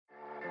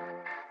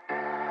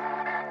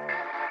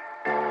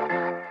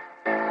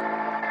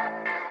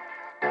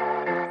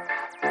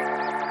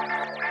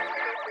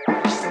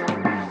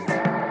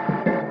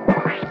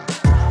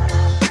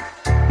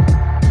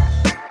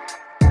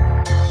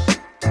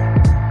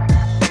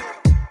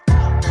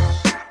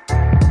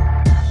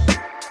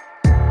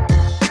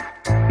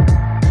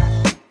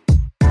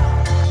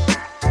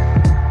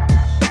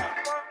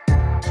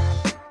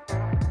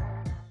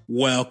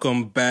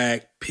Welcome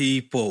back,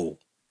 people.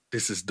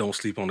 This is Don't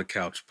Sleep on the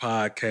Couch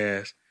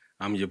podcast.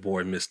 I'm your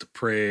boy, Mr.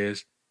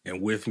 Prez,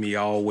 and with me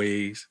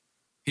always,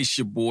 it's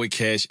your boy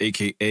Cash,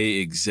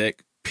 a.k.a.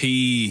 Exec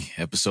P,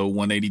 episode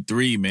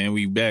 183, man.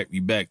 We back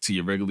to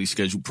your regularly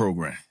scheduled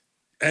program.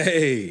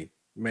 Hey,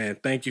 man,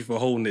 thank you for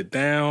holding it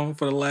down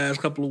for the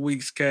last couple of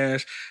weeks,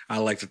 Cash. I'd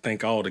like to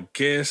thank all the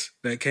guests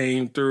that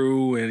came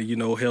through and,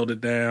 held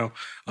it down.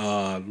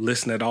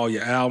 Listen at all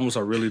your albums.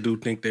 I really do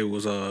think they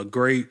was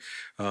great.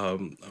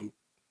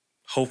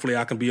 Hopefully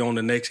I can be on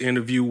the next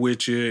interview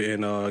with you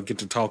and get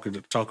to talking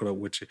up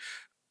with you.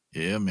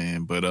 Yeah,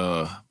 man. But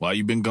while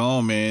you've been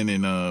gone, man,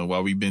 and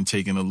while we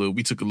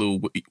took a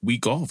little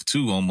week off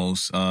too,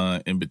 almost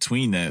in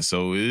between that.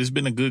 So it's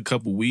been a good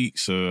couple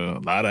weeks. A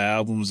lot of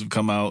albums have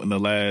come out in the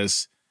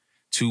last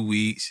 2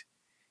 weeks.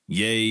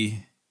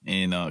 Ye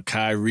and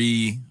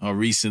Kyrie are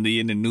recently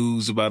in the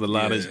news about a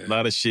lot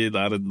of shit. A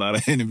lot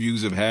of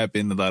interviews have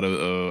happened. A lot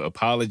of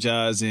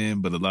apologizing,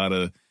 but a lot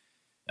of,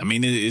 I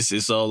mean,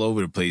 it's all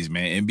over the place,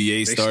 man.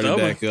 NBA started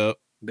back up.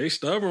 They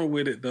stubborn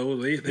with it though.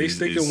 They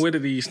sticking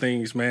with these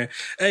things, man.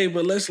 Hey,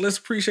 but let's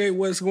appreciate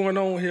what's going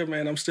on here,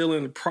 man. I'm still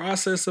in the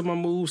process of my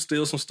move.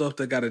 Still some stuff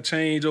that got to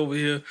change over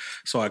here.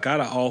 So I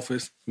got an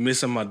office.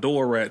 Missing my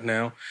door right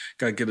now.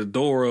 Got to get a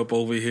door up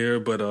over here,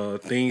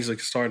 but things are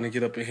starting to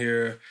get up in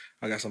here.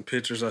 I got some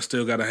pictures I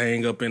still got to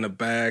hang up in the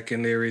back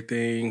and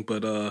everything,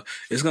 but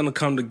it's going to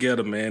come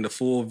together, man, the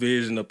full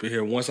vision up in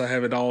here. Once I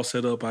have it all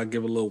set up, I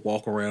give a little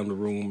walk around the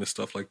room and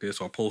stuff like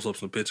this. I'll post up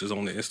some pictures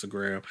on the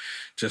Instagram,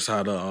 just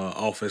how the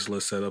office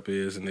little setup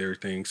is and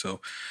everything.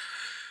 So,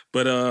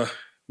 but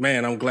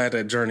man, I'm glad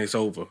that journey's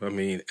over. I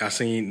mean,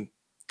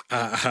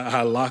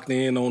 I locked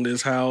in on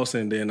this house,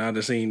 and then I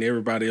just seen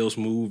everybody else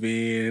move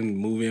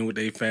in with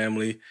their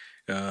family.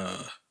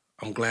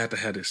 I'm glad to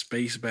have this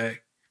space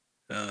back.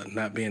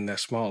 Not being that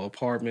small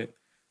apartment.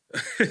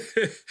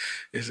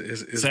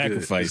 it's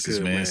sacrifices,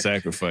 good, man.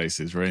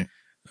 Sacrifices, right?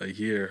 A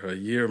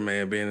year,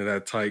 man, being in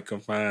that tight,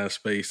 confined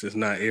space. It's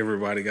not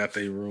everybody got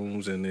their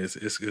rooms, and it's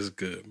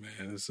good,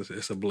 man.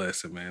 It's a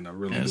blessing, man. I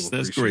really do appreciate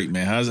that's great, it.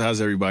 man.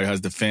 How's everybody?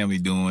 How's the family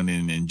doing?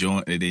 And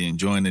enjoying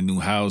the new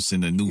house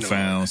and the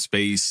newfound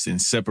space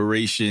and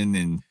separation,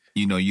 and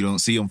you don't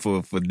see them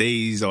for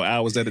days or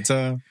hours at a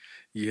time.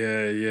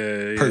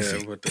 Yeah.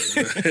 Perfect. But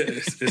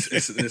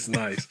it's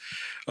nice.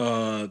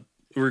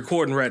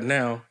 Recording right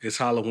now. It's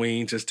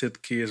Halloween. Just took the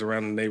kids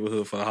around the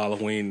neighborhood for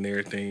Halloween and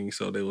everything,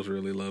 so they was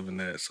really loving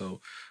that.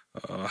 So,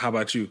 how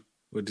about you?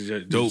 What did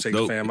you take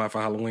the fam out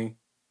for Halloween?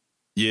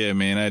 Yeah,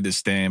 man, I had to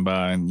stand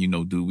by and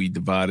we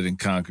divided and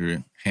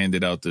conquered,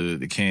 handed out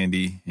the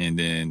candy, and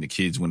then the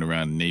kids went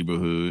around the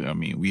neighborhood. I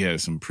mean, we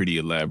had some pretty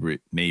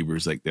elaborate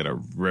neighbors that are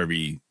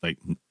very like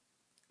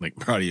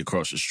probably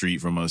across the street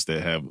from us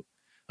that have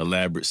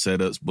elaborate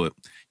setups, but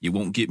you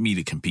won't get me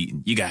to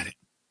competing. You got it.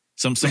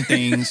 Some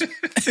things.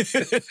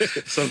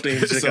 Some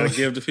things you just gotta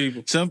give to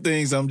people. Some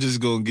things I'm just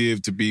gonna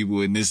give to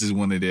people, and this is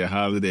one of their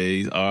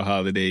holidays. Our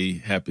holiday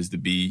happens to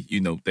be,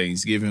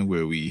 Thanksgiving,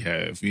 where we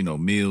have,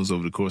 meals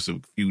over the course of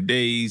a few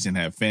days and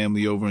have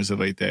family over and stuff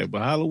like that.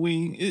 But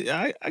Halloween,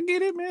 I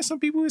get it, man. Some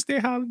people, it's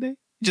their holiday.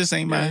 Just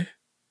ain't mine.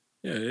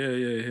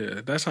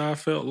 Yeah. That's how I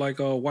felt like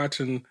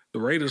watching the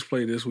Raiders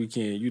play this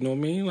weekend. You know what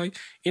I mean? Like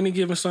any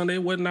given Sunday,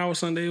 it wasn't our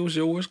Sunday, it was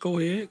yours. Go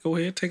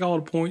ahead. Take all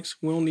the points.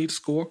 We don't need to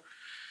score.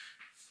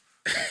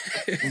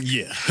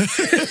 Yeah.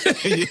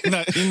 You're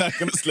not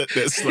going to let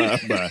that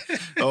slide by.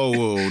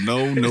 Oh,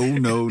 no,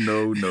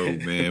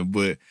 man.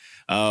 But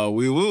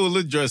we will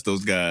address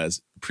those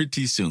guys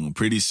pretty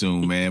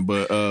soon, man.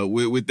 But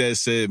with that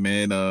said,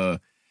 man,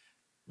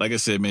 like I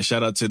said, man,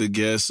 shout out to the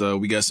guests.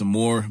 We got some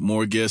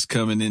more guests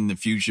coming in the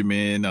future,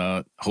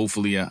 man.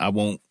 Hopefully I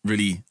won't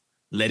really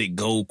let it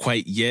go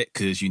quite yet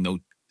because,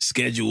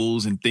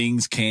 schedules and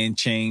things can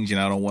change,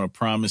 and I don't want to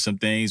promise some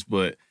things,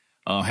 but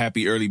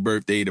happy early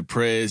birthday to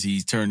Prez.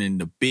 He's turning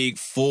the big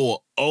 4-0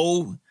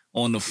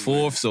 on the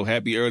 4th. So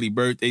happy early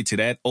birthday to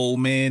that old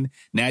man.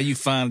 Now you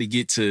finally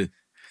get to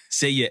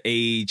say your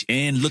age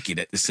and look it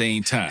at the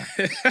same time.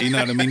 You know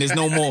what I mean? There's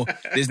no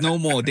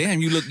more.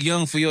 Damn, you look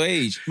young for your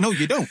age. No,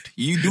 you don't.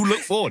 You do look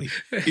 40.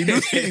 You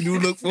do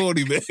look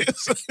 40, man.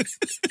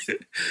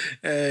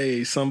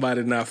 Hey,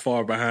 somebody not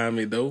far behind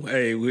me though.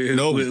 Hey,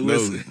 no.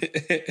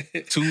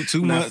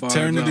 2 months.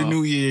 Turn of the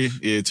new year.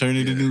 Yeah, turn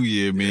of the new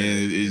year,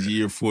 man. It's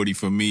year 40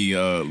 for me.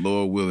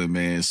 Lord willing,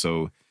 man.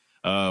 So.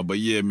 But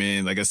yeah,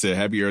 man, like I said,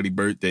 happy early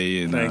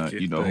birthday. And, Thank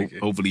you.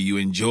 Hopefully you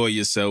enjoy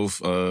yourself.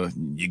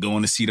 You're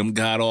going to see them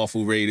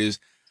god-awful Raiders.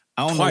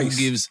 I don't know who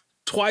gives...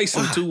 Twice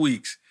in 2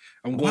 weeks.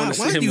 I'm going to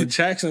see him in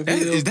Jacksonville.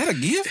 Is that a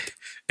gift?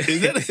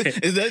 Is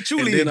that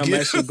truly a gift? And then I'm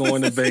actually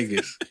going to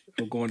Vegas.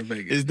 I'm going to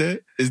Vegas.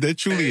 Is that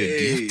truly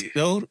a gift?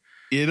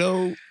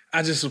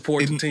 I just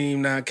support the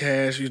team, not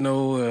cash, hopes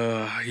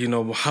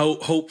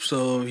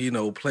of,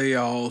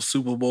 playoff,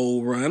 Super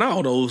Bowl run,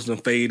 all those them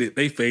faded.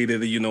 They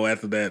faded,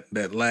 after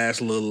that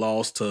last little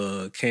loss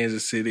to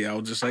Kansas City. I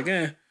was just like,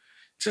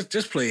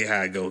 just play it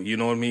how it go. You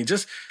know what I mean?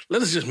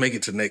 Let us just make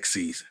it to next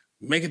season.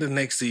 Make it to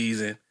next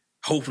season.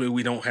 Hopefully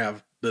we don't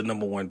have the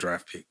number 1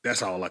 draft pick.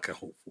 That's all I can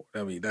hope for.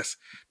 I mean, that's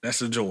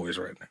the joys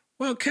right now.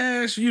 Well,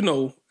 Cash,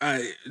 we're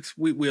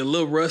a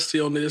little rusty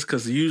on this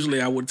because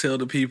usually I would tell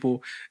the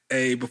people,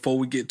 hey, before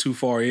we get too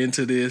far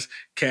into this,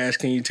 Cash,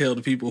 can you tell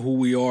the people who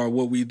we are,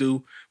 what we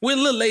do? We're a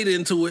little late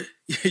into it.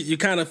 You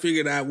kind of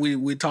figured out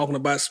we're talking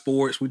about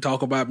sports, we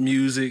talk about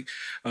music,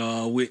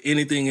 with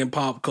anything in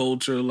pop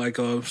culture, like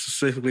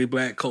specifically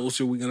Black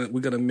culture, we're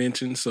gonna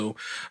mention. So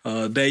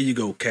there you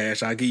go,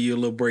 Cash. I'll give you a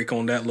little break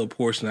on that little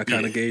portion. I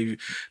kind of gave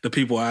the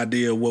people an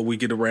idea of what we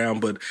get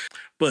around,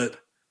 but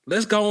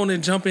let's go on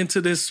and jump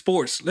into this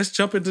sports. Let's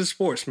jump into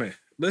sports, man.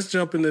 Let's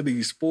jump into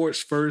these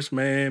sports first,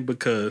 man,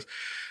 because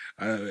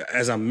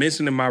as I'm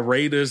mentioning my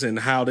Raiders and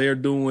how they're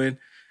doing,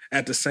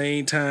 at the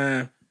same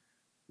time,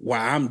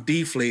 while I'm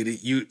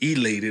deflated, you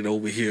elated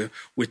over here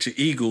with your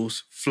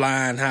Eagles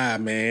flying high,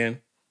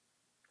 man.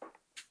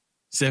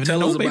 7-0,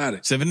 Tell us about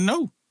it.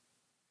 7-0.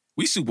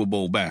 We Super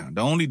Bowl bound.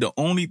 The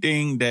only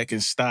thing that can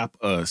stop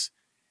us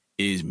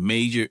is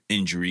major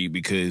injury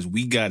because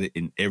we got it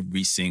in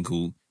every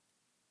single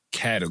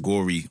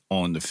category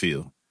on the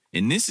field.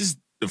 And this is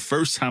the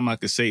first time I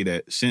could say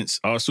that since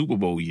our Super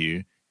Bowl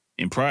year.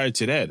 And prior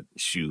to that,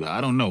 shoot,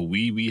 I don't know.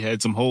 We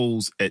had some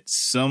holes at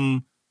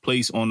some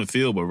place on the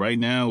field, but right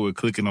now we're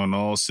clicking on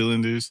all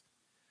cylinders.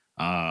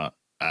 I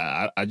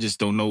just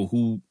don't know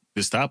who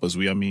to stop us.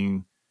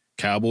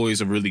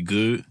 Cowboys are really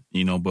good,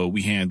 but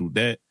we handled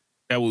that.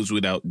 That was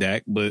without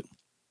Dak, but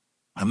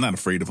I'm not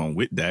afraid if I'm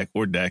with Dak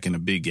or Dak in a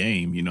big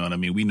game. You know what I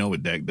mean? We know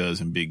what Dak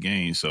does in big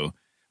games. So,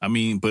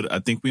 but I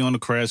think we're on the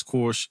crash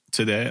course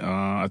to that.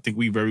 I think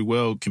we very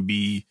well can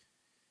be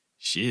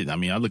shit. I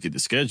look at the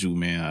schedule,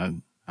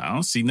 man. I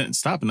don't see nothing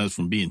stopping us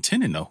from being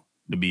 10-0,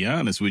 to be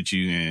honest with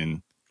you.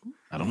 And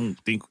I don't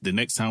think the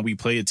next time we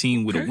play a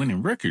team with a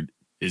winning record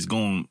is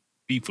going to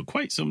be for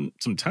quite some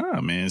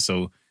time, man.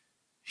 So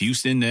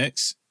Houston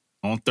next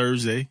on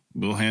Thursday.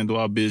 We'll handle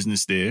our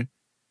business there.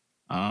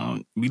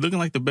 We looking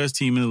like the best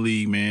team in the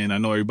league, man. I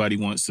know everybody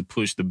wants to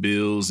push the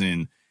Bills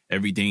and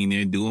everything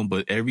they're doing,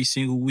 but every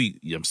single week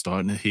I'm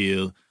starting to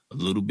hear a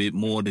little bit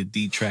more the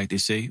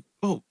detractors say,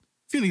 oh,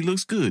 Philly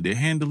looks good. They're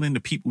handling the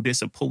people they're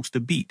supposed to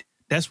beat.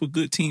 That's what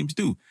good teams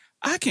do.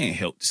 I can't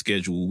help the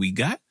schedule we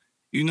got.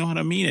 You know what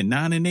I mean? At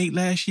 9-8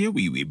 last year,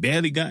 we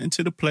barely got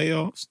into the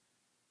playoffs.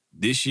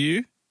 This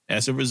year,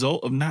 as a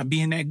result of not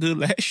being that good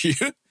last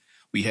year,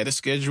 we had a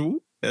schedule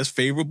that's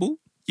favorable.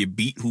 You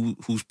beat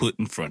who's put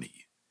in front of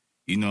you.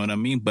 You know what I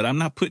mean? But I'm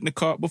not putting the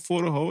cart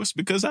before the horse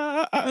because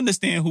I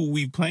understand who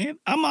we playing.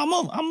 I'm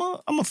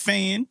a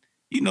fan,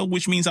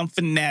 which means I'm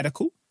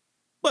fanatical,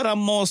 but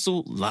I'm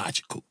also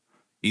logical.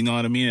 You know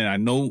what I mean? And I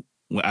know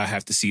I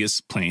have to see us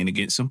playing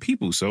against some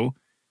people. So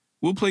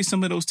we'll play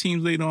some of those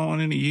teams later on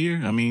in the year.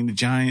 The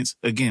Giants,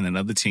 again,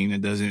 another team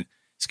that doesn't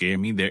scare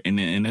me. They're in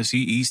the NFC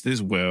East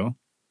as well.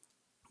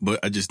 But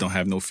I just don't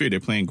have no fear.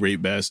 They're playing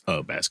great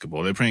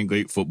basketball. They're playing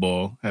great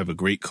football, have a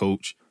great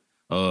coach,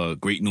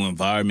 great new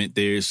environment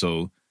there.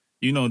 So,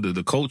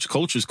 the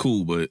culture's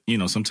cool, but,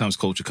 sometimes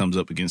culture comes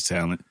up against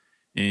talent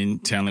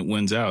and talent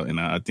wins out. And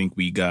I think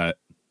we got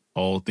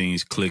all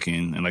things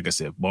clicking. And like I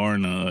said,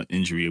 barring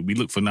injury, we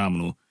look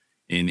phenomenal.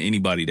 And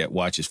anybody that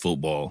watches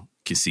football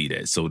can see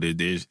that. So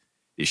there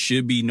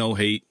should be no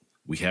hate.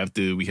 We have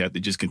to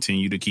just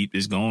continue to keep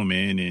this going,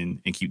 man,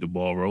 and keep the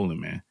ball rolling,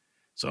 man.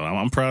 So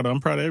I'm proud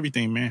of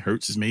everything, man.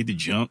 Hurts has made the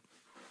jump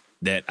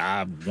that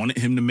I wanted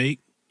him to make.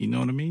 You know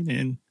what I mean?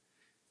 And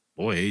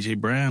boy, AJ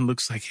Brown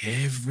looks like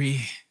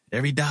every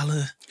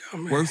dollar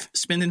worth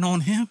spending on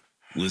him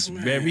was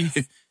very,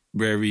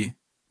 very,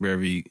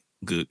 very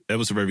good. That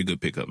was a very good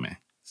pickup, man.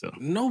 So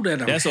know that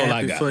that's all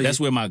I got. That's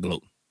where my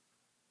gloat.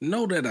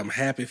 Know that I'm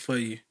happy for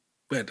you,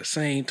 but at the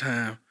same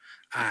time,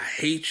 I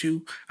hate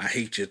you. I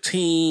hate your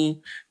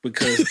team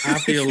because I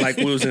feel like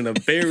we was in a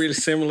very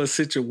similar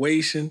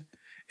situation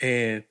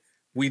and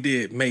we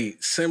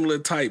made similar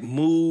type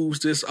moves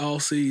this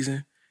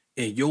offseason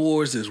and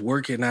yours is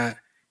working out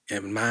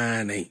and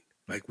mine ain't.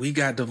 Like we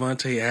got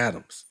Devontae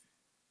Adams.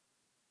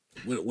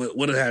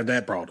 What have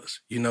that brought us?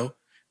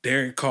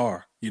 Derek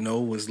Carr,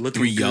 was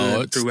looking 3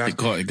 yards.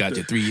 It got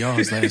you 3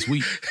 yards last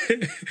week.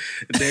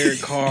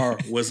 Derek Carr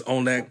was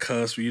on that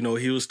cusp. He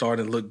was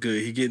starting to look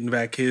good. He getting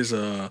back his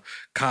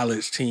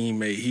college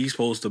teammate. He's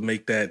supposed to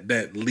make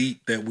that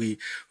leap that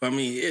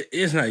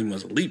it's not even a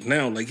leap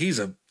now. Like he's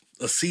a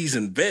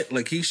seasoned vet.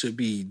 Like he should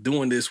be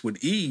doing this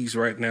with ease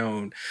right now.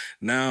 And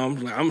now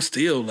I'm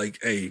still like,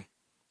 hey,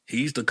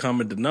 he's the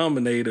common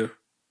denominator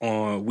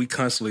on we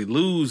constantly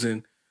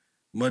losing.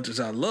 Much as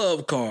I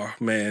love Carr,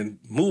 man,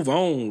 move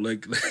on.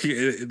 Like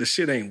the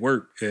shit ain't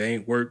worked. It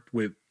ain't worked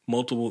with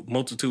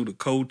multitude of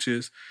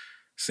coaches.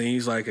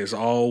 Seems like it's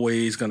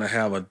always gonna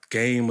have a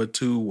game or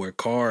two where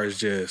Carr is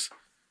just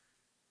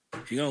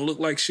he gonna look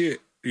like shit.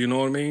 You know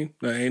what I mean?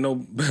 There ain't no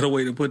better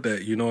way to put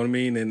that. You know what I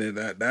mean? And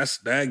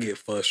that get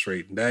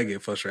frustrating.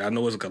 I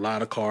know there's a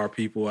lot of Carr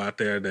people out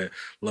there that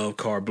love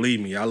Carr. Believe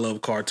me, I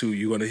love Carr too.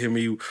 You're gonna hear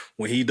me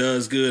when he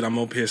does good. I'm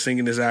up here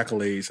singing his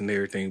accolades and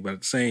everything. But at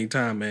the same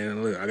time,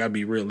 man, look, I gotta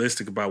be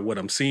realistic about what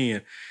I'm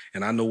seeing.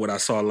 And I know what I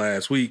saw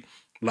last week.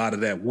 a lot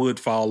of that would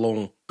fall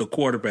on the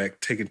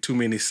quarterback taking too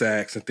many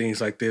sacks and things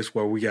like this,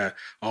 where we got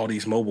all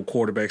these mobile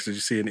quarterbacks that you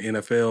see in the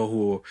NFL who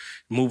will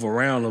move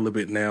around a little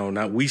bit now.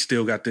 Now we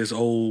still got this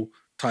old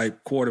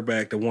type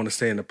quarterback that want to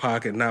stay in the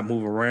pocket, not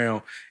move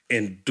around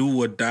and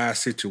do or die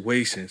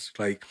situations.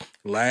 Like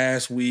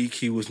last week,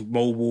 he was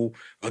mobile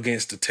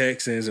against the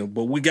Texans,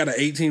 but we got an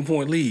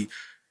 18-point lead.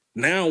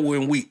 Now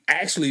when we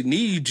actually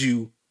need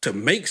you to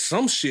make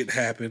some shit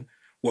happen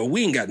where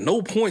we ain't got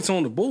no points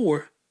on the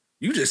board,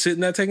 you just sitting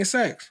there taking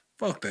sacks.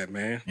 Fuck that,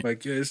 man.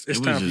 Like, it's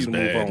time for you to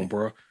move on,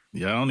 bro.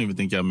 Yeah, I don't even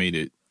think y'all made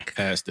it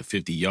past the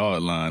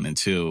 50-yard line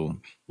until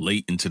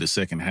late into the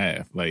second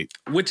half. Like,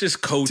 which is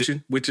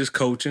coaching, which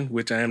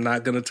I am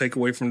not going to take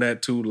away from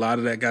that too. A lot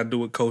of that got to do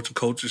with coaching.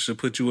 Coaches should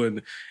put you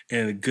in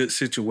a good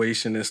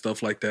situation and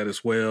stuff like that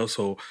as well.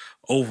 So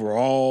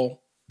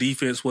overall,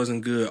 defense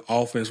wasn't good.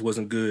 Offense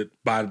wasn't good.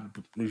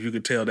 You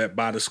could tell that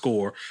by the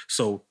score.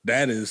 So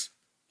that is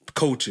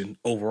coaching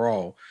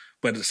overall.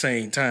 But at the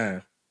same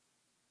time,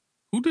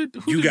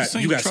 you got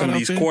some of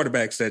these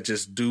quarterbacks that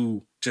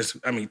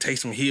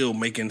Taysom Hill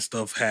making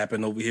stuff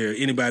happen over here.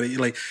 Anybody,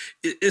 like,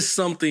 it's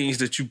some things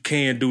that you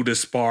can do to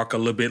spark a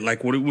little bit.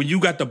 Like when you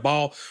got the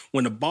ball,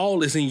 when the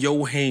ball is in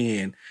your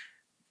hand,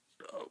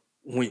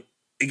 when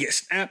it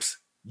gets snaps,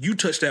 you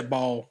touch that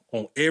ball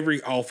on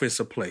every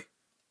offensive play.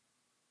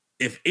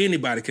 If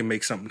anybody can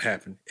make something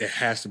happen, it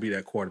has to be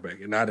that quarterback.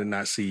 And I did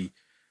not see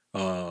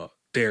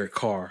Derek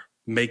Carr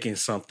making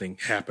something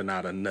happen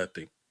out of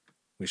nothing.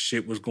 When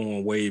shit was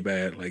going way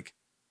bad, like,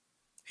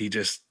 he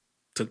just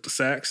took the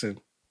sacks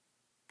and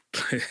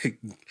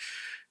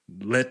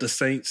let the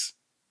Saints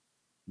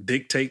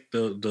dictate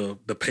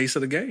the pace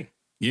of the game.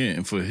 Yeah,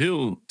 and for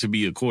Hill to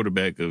be a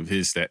quarterback of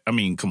his stat, I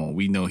mean, come on,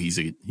 we know he's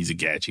a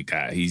gadget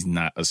guy. He's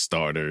not a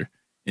starter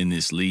in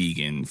this league,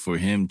 and for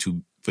them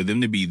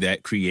to be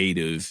that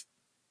creative,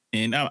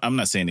 and I'm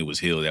not saying it was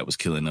Hill that was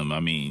killing them.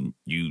 I mean,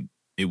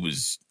 it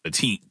was a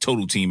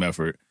total team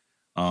effort.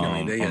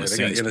 They got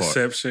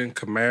interception,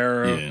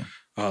 Kamara,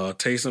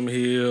 Taysom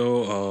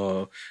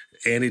Hill,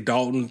 Andy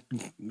Dalton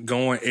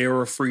going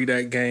error-free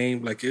that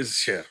game. Like,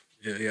 it's,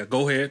 yeah,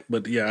 go ahead.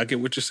 But, yeah, I get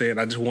what you're saying.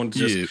 I just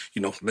wanted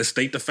to let's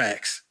state the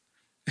facts.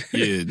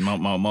 Yeah,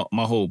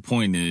 my whole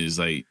point is,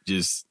 like,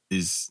 just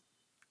is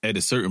at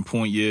a certain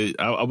point,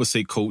 I would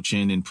say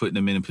coaching and putting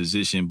them in a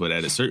position, but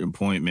at a certain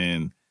point,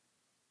 man,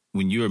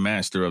 when you're a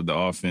master of the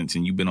offense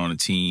and you've been on a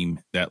team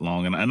that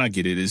long, and I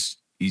get it,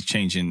 he's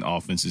changing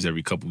offenses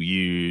every couple of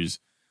years,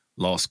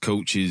 lost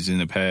coaches in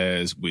the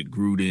past with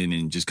Gruden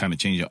and just kind of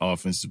changing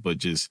offenses. But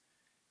just,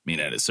 I mean,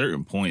 at a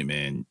certain point,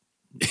 man,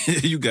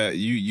 you got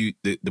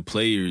the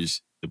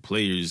players,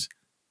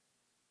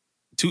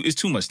 it's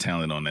too much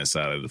talent on that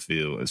side of the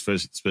field,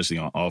 especially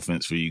on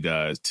offense for you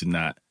guys to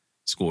not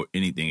score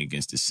anything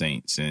against the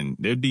Saints. And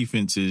their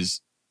defense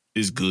is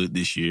good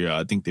this year.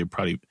 I think they're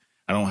probably,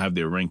 I don't have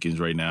their rankings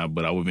right now,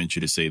 but I would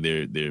venture to say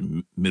they're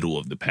middle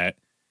of the pack.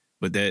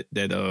 But that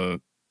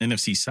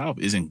NFC South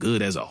isn't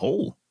good as a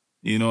whole.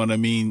 You know what I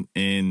mean?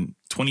 And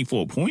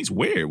 24 points,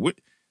 where?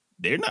 What?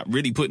 They're not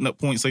really putting up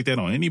points like that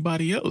on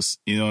anybody else.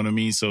 You know what I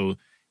mean? So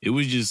it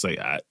was just like,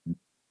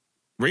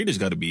 Raiders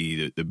got to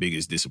be the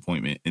biggest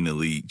disappointment in the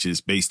league,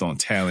 just based on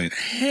talent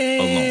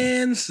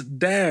Hands alone.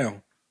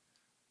 Down.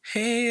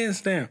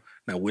 Hands down.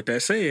 Now, with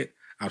that said,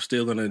 I'm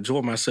still going to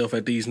enjoy myself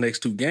at these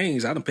next two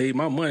games. I done paid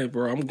my money,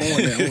 bro. I'm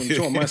going there. I'm going to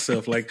enjoy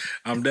myself. Like,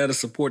 I'm there to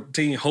support the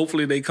team.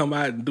 Hopefully they come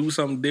out and do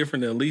something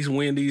different, at least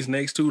win these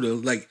next two to,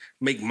 like,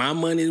 make my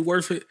money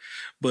worth it.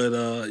 But,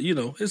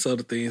 it's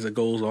other things that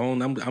goes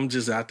on. I'm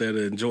just out there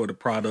to enjoy the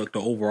product,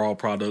 the overall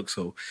product.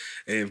 So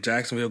if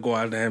Jacksonville go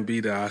out there and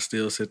beat it, I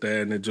still sit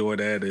there and enjoy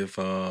that. If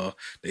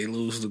they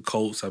lose to the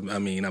Colts, I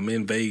mean, I'm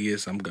in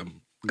Vegas. I'm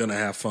going to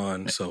have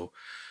fun. So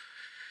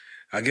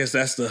I guess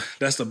that's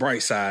the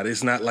bright side.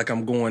 It's not like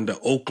I'm going to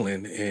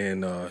Oakland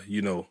and,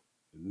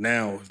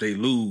 now if they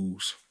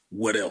lose,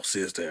 what else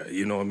is there?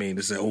 You know what I mean?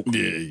 It's at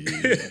Oakland.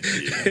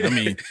 Yeah. I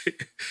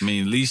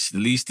mean, at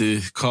least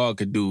the Carr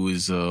could do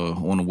is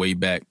on the way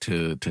back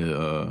to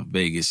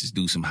Vegas is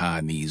do some high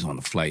knees on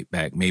the flight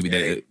back. Maybe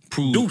that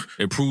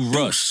improve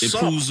Russ.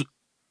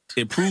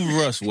 It proved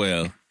Russ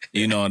well.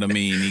 You know what I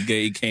mean?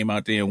 He came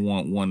out there and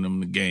won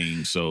them the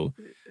game. So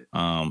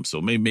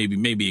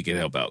maybe it could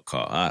help out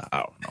Carr.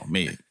 I don't know.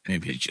 Maybe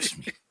it's just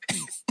me.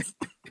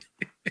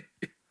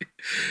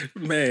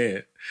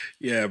 Man,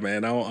 yeah,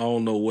 man. I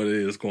don't know what it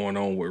is going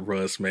on with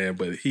Russ, man,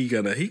 but he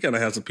gonna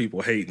have some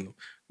people hating him.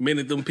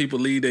 Minute them people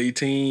lead their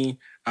team,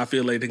 I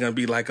feel like they're gonna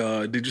be like,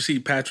 did you see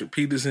Patrick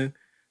Peterson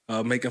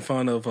making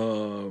fun of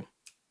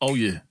Oh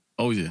yeah.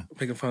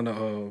 Making fun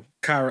of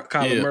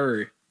Kyler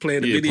Murray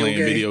playing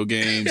video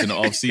games in the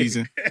off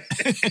season.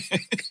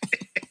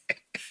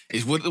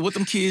 Is what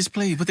them kids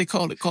play? What they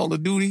call it? Call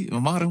of Duty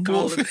or Modern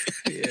Warfare?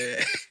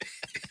 Yeah.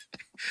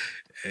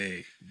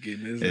 Hey,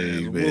 getting his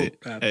ass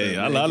whooped out Hey,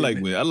 there, I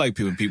like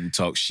when people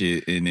talk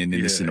shit and then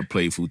it's in a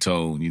playful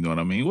tone. You know what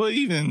I mean? Well,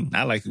 even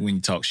I like it when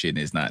you talk shit and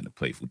it's not in a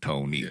playful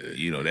tone either. Yeah.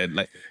 You know that,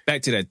 like,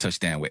 back to that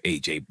touchdown with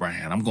AJ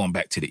Brown. I'm going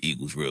back to the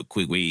Eagles real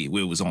quick. Where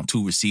it was on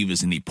two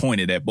receivers and he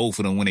pointed at both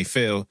of them when they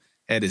fell.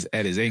 at his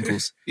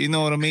ankles. You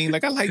know what I mean?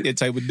 Like, I like that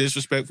type of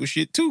disrespectful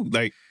shit too.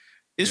 Like,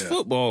 it's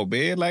football,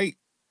 man. Like,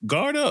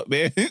 guard up,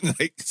 man.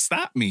 Like,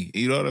 stop me.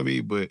 You know what I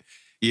mean? But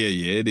yeah,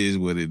 it is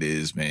what it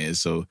is, man.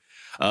 So,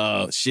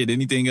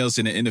 anything else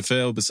in the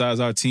NFL besides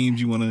our teams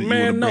you want to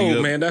bring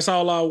up? Man. That's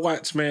all I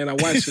watch, man. I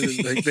watch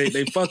it.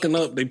 they fucking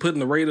up. They putting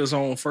the Raiders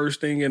on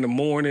first thing in the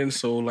morning.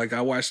 So, like,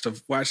 I watch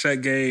that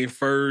game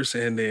first,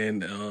 and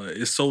then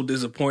it's so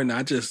disappointing.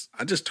 I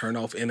just turn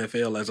off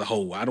NFL as a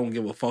whole. I don't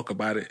give a fuck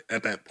about it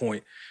at that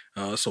point.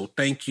 So,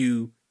 thank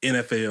you,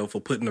 NFL,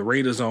 for putting the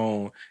Raiders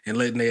on and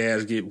letting their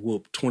ass get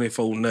whooped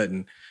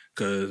 24-0.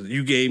 Because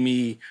you gave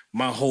me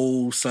my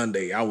whole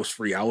Sunday. I was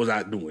free. I was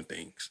out doing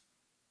things.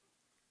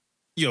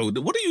 Yo,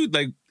 what do you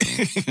like?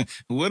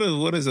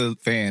 What does a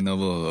fan of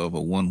a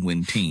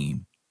 1-win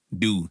team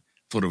do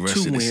for the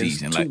rest of the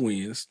season?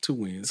 Two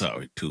wins.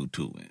 Sorry, two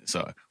wins.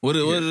 Sorry. What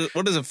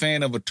does a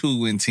fan of a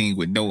 2-win team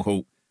with no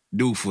hope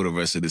do for the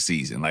rest of the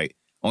season? Like,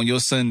 on your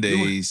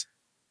Sundays,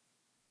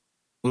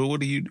 what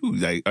do you do?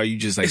 Like, are you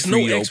just like it's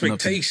no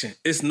expectation?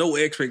 It's no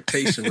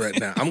expectation right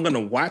now. I'm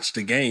gonna watch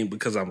the game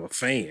because I'm a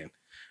fan,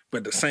 but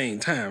at the same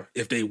time,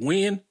 if they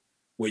win,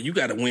 well, you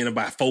got to win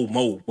by 4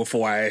 more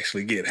before I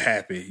actually get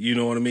happy. You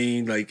know what I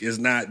mean? Like, it's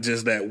not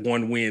just that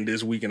one win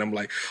this week and I'm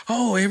like,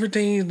 oh,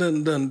 everything's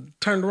done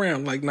turned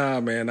around. Like, nah,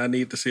 man, I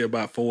need to see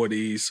about 4 of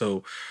these.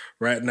 So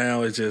right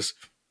now it's just,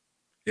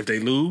 if they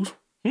lose,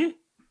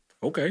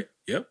 okay,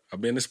 yep,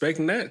 I've been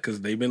expecting that because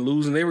they've been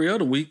losing every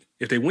other week.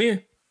 If they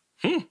win,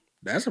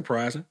 that's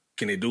surprising.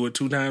 Can they do it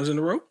 2 times in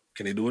a row?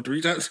 Can they do it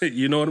 3 times?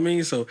 You know what I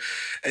mean? So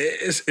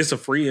it's a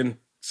freeing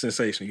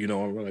sensation. You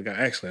know, like,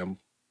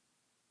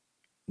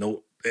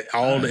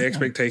 all the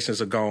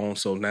expectations are gone.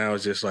 So now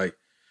it's just like,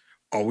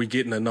 are we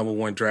getting a number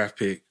 1 draft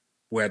pick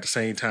where at the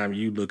same time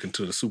you looking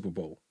to the Super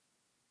Bowl?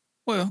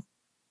 Well,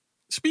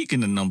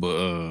 speaking of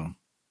number,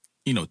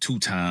 2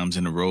 times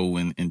in a row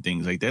and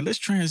things like that, let's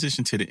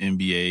transition to the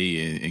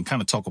NBA and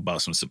kind of talk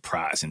about some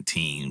surprising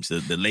teams.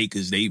 The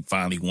Lakers, they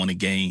finally won a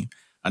game.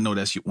 I know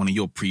that's one of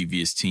your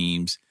previous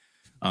teams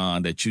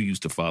that you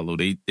used to follow.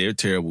 They're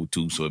terrible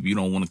too. So if you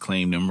don't want to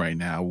claim them right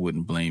now, I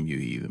wouldn't blame you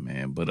either,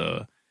 man.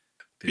 But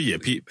yeah,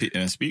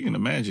 and speaking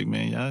of Magic,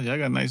 man, y'all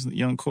got a nice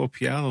young Core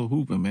Pialo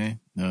hooping,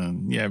 man.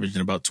 He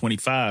averaging about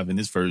 25 in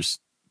his first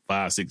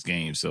 5-6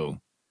 games.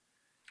 So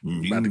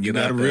you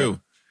got a real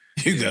one.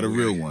 You got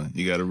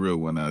a real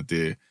one out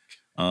there.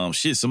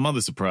 Some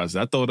other surprises.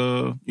 I thought,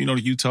 the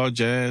Utah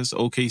Jazz,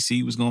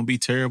 OKC was going to be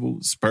terrible.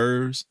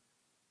 Spurs,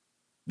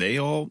 they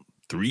all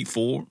 3,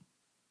 4,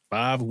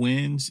 5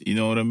 wins. You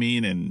know what I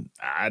mean? And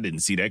I didn't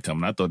see that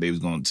coming. I thought they was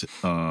going to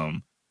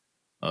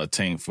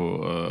tank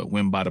for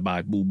win by the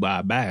by boo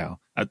by bow.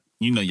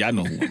 Y'all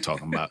know who I'm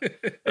talking about.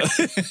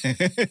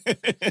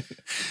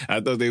 I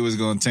thought they was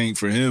gonna tank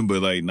for him,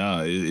 but like,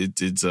 nah,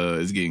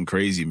 it's getting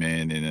crazy,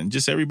 man, and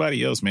just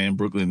everybody else, man.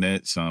 Brooklyn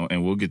Nets,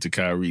 and we'll get to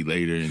Kyrie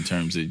later in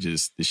terms of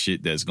just the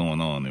shit that's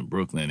going on in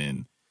Brooklyn,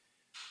 and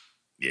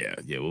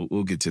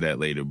we'll get to that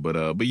later.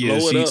 But yeah,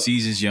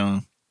 season's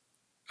young.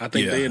 I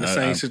think they're in the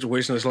same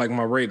situation as like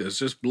my Raiders.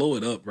 Just blow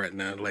it up right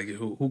now. Like,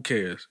 who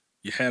cares?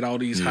 You had all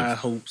these high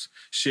hopes.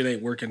 Shit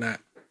ain't working out.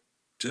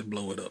 Just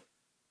blow it up.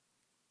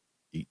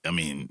 I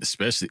mean,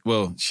 especially,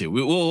 we'll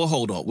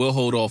hold off. We'll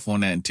hold off on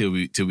that until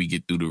we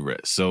get through the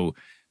rest. So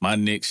my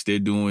Knicks,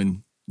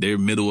 they're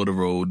middle of the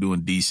road,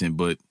 doing decent,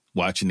 but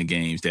watching the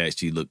games, they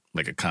actually look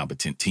like a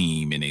competent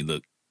team, and they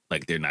look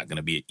like they're not going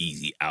to be an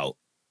easy out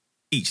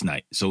each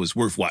night. So it's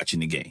worth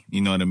watching the game.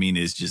 You know what I mean?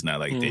 It's just not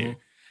like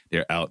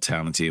they're out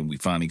talented. And we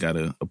finally got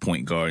a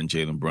point guard in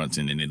Jalen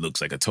Brunson, and it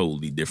looks like a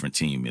totally different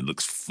team. It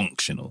looks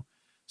functional.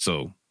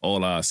 So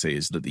all I say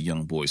is let the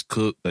young boys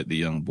cook,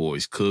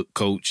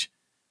 coach,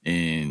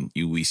 and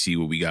we see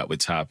what we got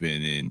with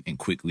Toppin and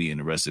Quickly and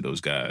the rest of those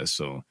guys.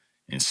 So,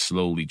 and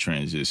slowly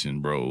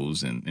transition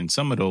bros and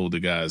some of the older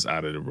guys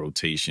out of the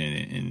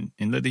rotation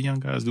and let the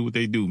young guys do what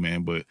they do,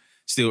 man. But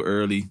still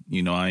early,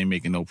 I ain't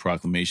making no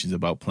proclamations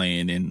about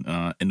playing in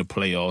the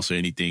playoffs or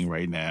anything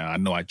right now. I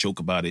know I joke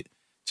about it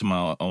to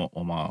my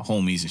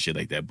homies and shit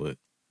like that, but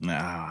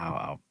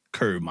I'll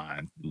curb my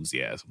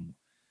enthusiasm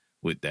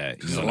with that.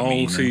 It's a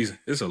long season.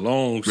 It's a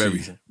long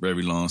season.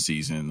 Very long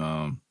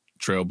season.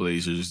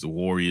 Trailblazers, the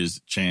Warriors,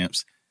 the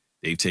champs,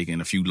 they've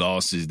taken a few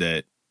losses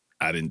that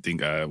I didn't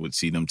think I would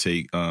see them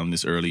take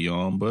this early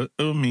on. But,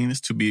 I mean,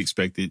 it's to be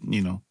expected.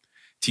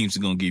 Teams are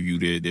going to give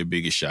you their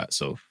biggest shot.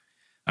 So,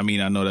 I mean,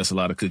 I know that's a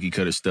lot of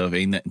cookie-cutter stuff.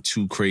 Ain't nothing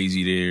too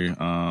crazy there.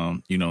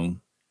 A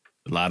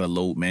lot of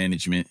load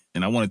management.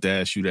 And I wanted to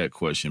ask you that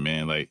question,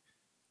 man. Like,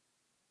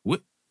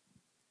 what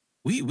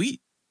we in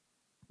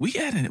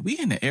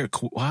the era.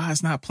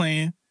 Kawhi's not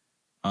playing.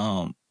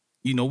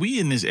 We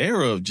in this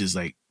era of just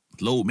like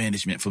load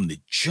management from the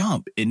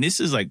jump, and this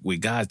is like with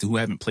guys who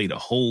haven't played a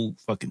whole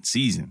fucking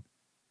season.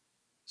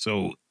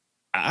 So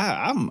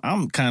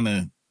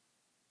it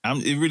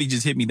really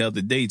just hit me the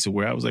other day to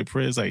where I was like,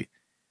 Prez, like,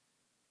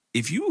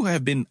 if you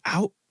have been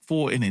out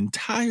for an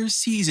entire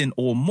season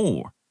or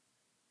more,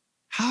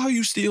 how are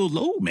you still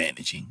load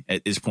managing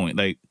at this point?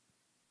 Like,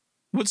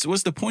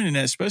 What's the point in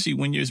that, especially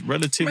when you're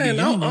relatively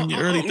young, in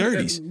your early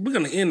 30s? We're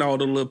gonna end all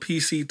the little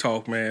PC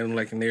talk, man,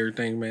 like and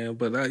everything, man.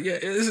 But yeah,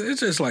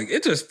 it's just like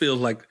it just feels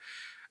like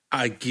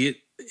I get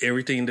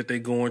everything that they're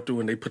going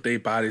through and they put their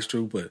bodies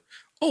through, but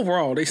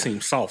overall they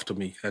seem soft to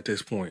me at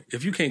this point.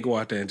 If you can't go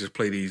out there and just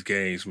play these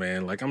games,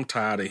 man, like I'm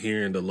tired of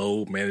hearing the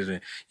load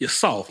management. You're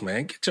soft,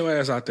 man. Get your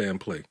ass out there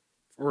and play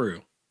for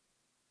real.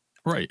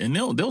 Right, and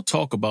they'll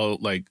talk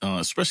about like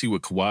especially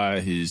with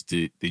Kawhi, his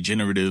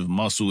degenerative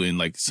muscle and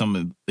like some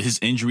of his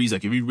injuries.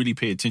 Like if you really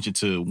pay attention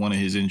to one of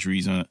his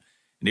injuries, and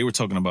they were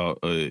talking about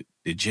a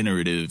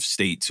degenerative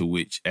state to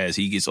which as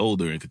he gets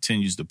older and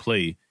continues to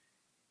play,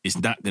 it's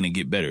not going to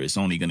get better. It's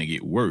only going to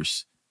get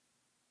worse.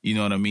 You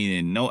know what I mean?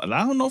 And no,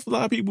 I don't know if a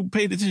lot of people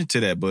paid attention to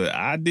that, but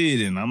I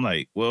did, and I'm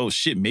like, well,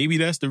 shit, maybe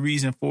that's the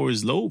reason for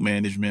his load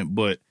management.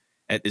 But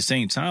at the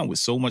same time, with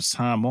so much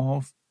time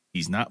off,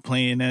 he's not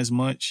playing as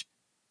much.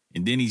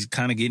 And then he's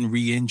kind of getting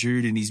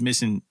re-injured and he's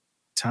missing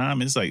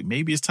time. It's like,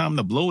 maybe it's time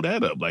to blow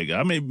that up. Like,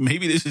 I mean,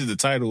 maybe this is the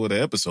title of the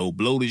episode,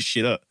 blow this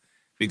shit up.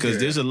 Because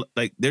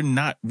they're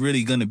not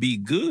really going to be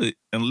good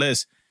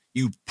unless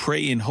you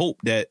pray and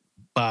hope that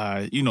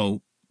by,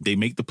 they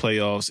make the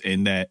playoffs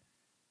and that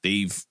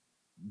they've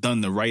done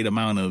the right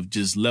amount of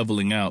just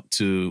leveling out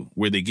to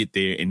where they get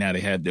there. And now they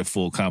have their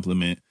full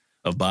complement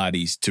of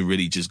bodies to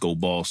really just go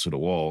balls to the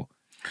wall.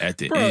 At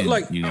the end,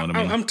 like, you know what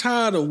I mean? I'm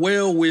tired of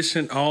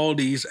well-wishing all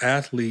these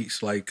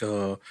athletes like,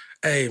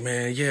 hey,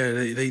 man, yeah,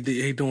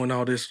 they doing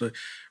all this. Bro,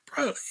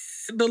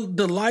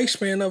 the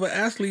lifespan of an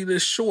athlete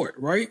is short,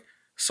 right?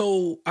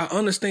 So I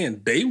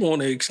understand they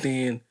want to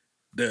extend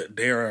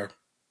their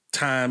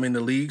time in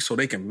the league so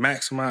they can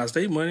maximize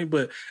their money.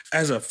 But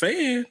as a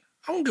fan,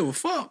 I don't give a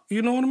fuck.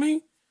 You know what I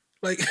mean?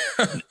 Like,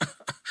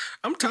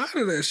 I'm tired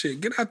of that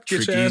shit. Get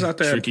your ass out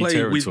there and play.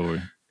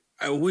 Territory.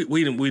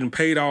 We done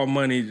paid our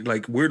money.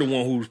 Like, we're the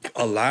one who's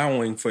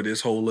allowing for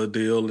this whole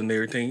deal and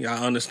everything.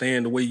 I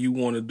understand the way you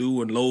want to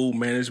do and load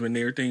management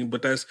and everything,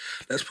 but that's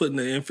putting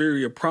the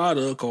inferior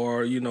product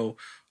or,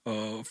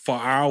 for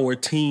our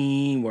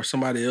team or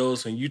somebody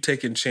else, and you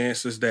taking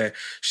chances that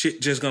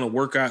shit just going to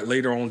work out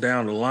later on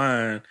down the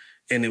line,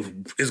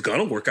 and it's going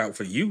to work out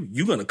for you.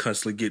 You're going to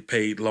constantly get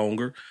paid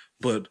longer,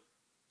 but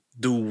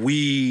do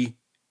we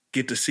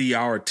get to see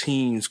our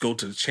teams go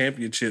to the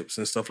championships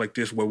and stuff like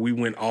this where we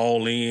went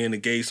all in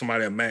and gave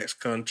somebody a max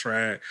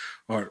contract?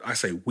 Or I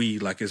say we,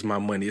 like it's my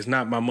money. It's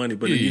not my money,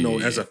 but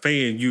as a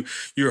fan,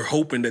 you're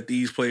hoping that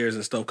these players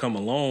and stuff come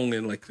along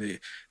and like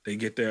they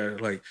get there.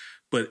 Like,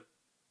 but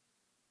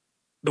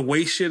the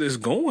way shit is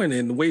going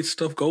and the way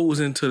stuff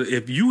goes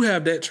if you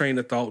have that train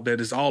of thought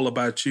that is all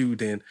about you,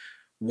 then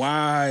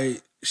why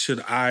should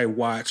I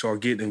watch or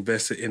get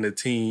invested in a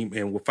team?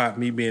 And without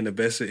me being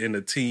invested in a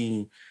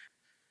team,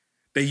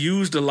 they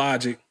use the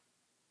logic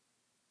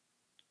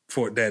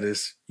for that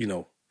is,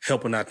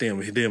 helping out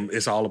them.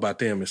 It's all about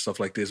them and stuff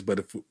like this. But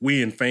if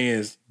we and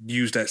fans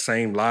use that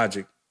same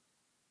logic,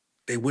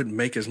 they wouldn't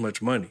make as much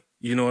money.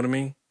 You know what I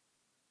mean?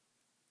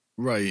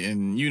 Right.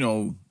 And,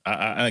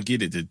 I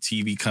get it. The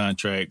TV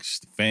contracts,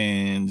 the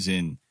fans,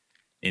 and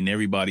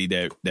everybody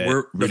that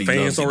really the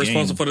fans are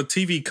responsible for the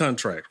TV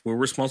contract. We're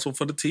responsible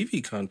for the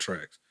TV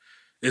contracts.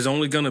 It's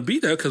only going to be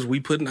there because we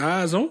putting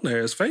eyes on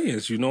there as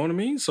fans. You know what I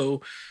mean?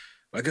 So,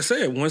 like I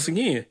said, once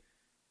again,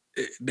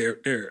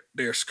 they're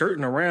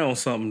skirting around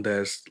something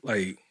that's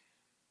like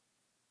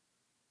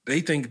they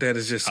think that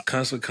is just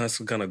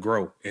constantly going to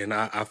grow, and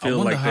I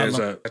feel like there's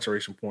a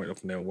saturation point up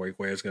in there where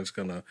it's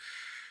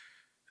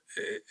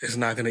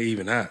not going to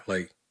even out.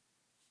 Like,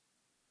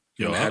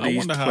 I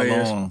wonder how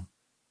long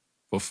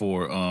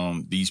before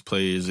these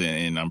players,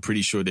 and I'm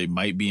pretty sure they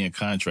might be in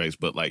contracts,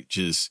 but like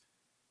just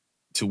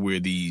to where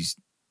these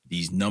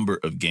number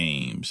of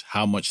games,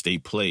 how much they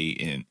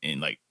play, and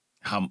like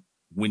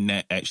when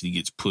that actually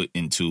gets put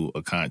into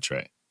a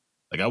contract.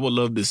 Like, I would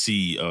love to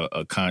see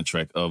a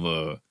contract of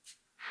a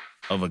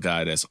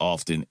guy that's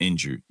often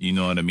injured, you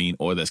know what I mean?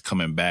 Or that's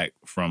coming back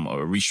from a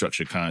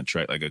restructured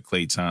contract, like a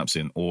Klay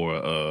Thompson or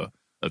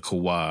a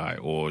Kawhi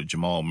or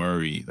Jamal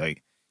Murray,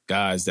 like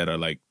guys that are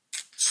like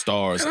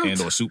stars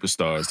and or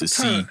superstars to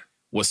see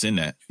what's in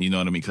that. You know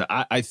what I mean? Because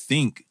I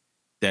think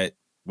that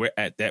we're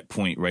at that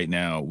point right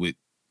now with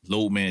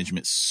load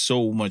management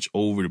so much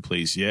over the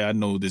place. Yeah, I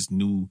know this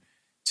new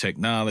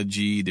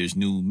technology, there's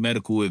new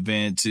medical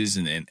advances,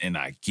 and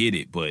I get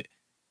it, but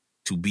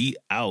to be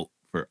out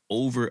for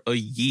over a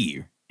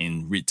year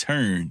and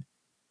return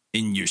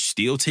and you're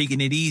still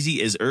taking it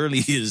easy as early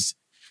as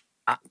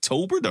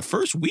October, the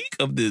first week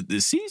of the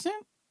season,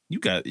 you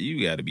got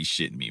to be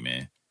shitting me,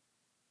 man.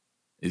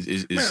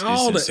 It's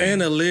all it's the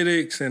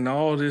analytics and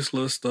all this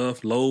little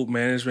stuff, load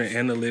management,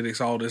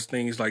 analytics, all these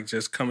things like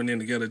just coming in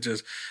together.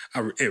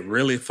 It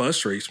really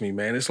frustrates me,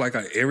 man. It's like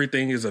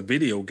everything is a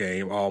video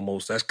game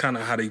almost. That's kind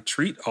of how they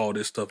treat all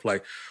this stuff.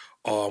 Like,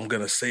 oh, I'm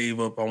gonna save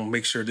up. I'm gonna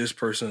make sure this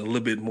person a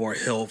little bit more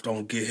health. I'm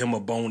gonna get him a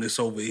bonus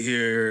over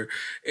here,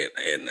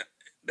 and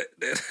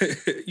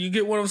you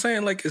get what I'm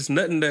saying? Like, it's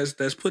nothing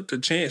that's put to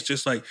chance.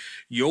 Just like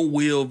your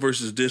will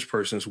versus this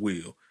person's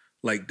will.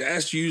 Like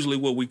that's usually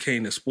what we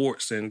came to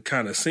sports and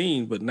kind of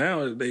seen, but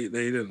now they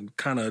didn't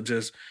kind of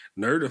just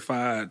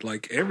nerdified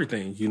like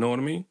everything. You know what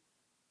I mean?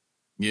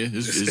 Yeah,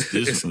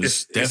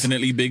 it's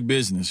definitely big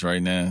business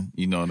right now.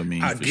 You know what I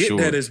mean? I get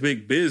that it's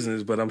big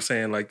business, but I'm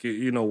saying like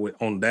you know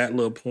on that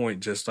little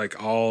point, just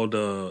like all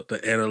the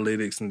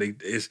analytics and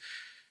it's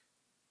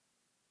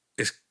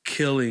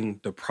killing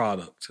the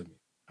product to me.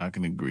 I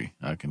can agree.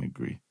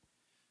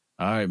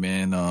 All right,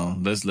 man.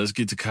 Let's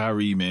get to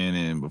Kyrie, man,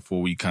 and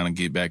before we kind of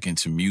get back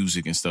into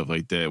music and stuff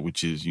like that,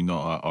 which is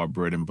our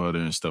bread and butter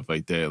and stuff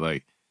like that.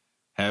 Like,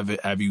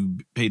 have you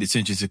paid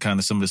attention to kind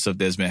of some of the stuff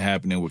that's been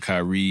happening with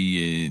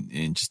Kyrie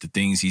and just the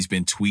things he's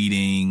been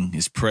tweeting,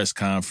 his press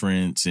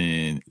conference,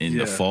 and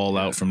the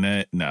fallout from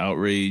that and the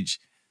outrage?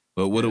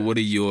 But what are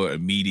your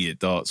immediate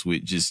thoughts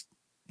with just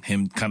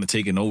him kind of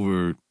taking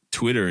over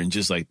Twitter and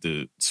just like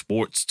the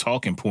sports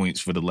talking points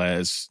for the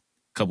last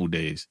couple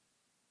days?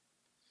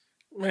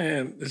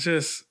 Man, it's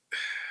just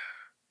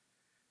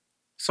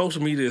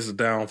social media is a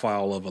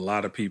downfall of a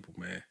lot of people,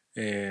 man.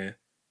 And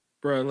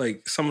bro,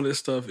 like some of this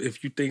stuff,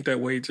 if you think that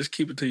way, just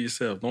keep it to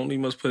yourself. Don't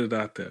even must put it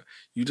out there.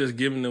 You just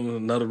giving them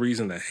another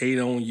reason to hate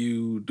on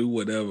you, do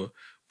whatever.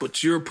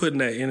 But you're putting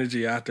that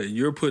energy out there.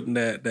 You're putting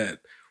that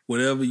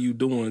whatever you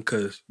doing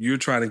because you're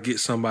trying to get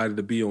somebody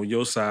to be on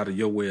your side of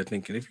your way of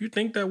thinking. If you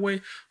think that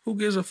way, who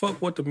gives a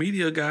fuck what the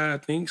media guy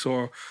thinks,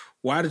 or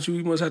why did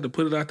you must have to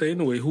put it out there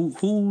anyway?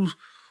 Who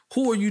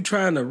are you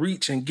trying to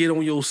reach and get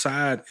on your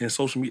side in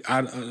social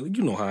media?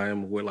 You know how I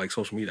am with like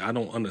social media. I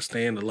don't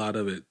understand a lot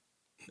of it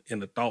in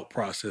the thought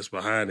process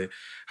behind it,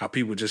 how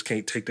people just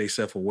can't take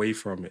themselves away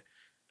from it.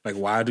 Like,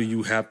 why do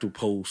you have to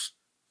post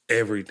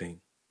everything?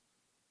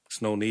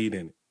 There's no need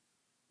in it.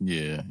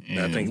 Yeah. And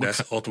I think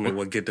that's ultimately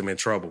what get them in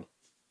trouble.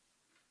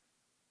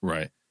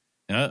 Right.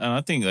 And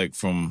I think like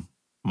from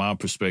my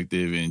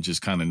perspective and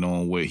just kind of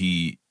knowing what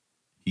he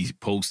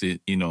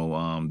posted,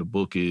 the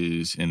book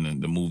is and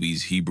the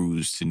movies,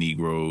 Hebrews to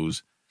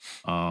Negroes,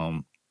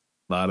 a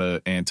lot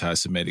of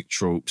anti-Semitic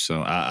tropes.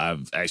 So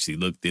I've actually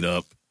looked it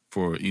up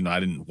for, I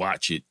didn't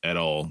watch it at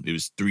all. It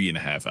was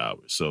 3.5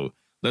 hours. So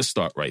let's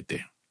start right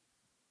there.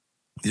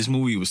 This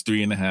movie was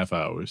 3.5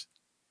 hours.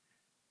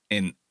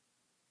 And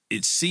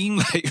it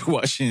seemed like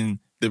watching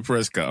the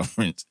press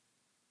conference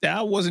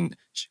that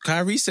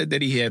Kyrie said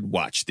that he had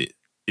watched it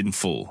in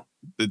full,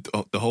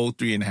 the whole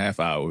 3.5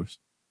 hours.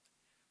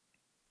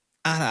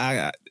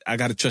 I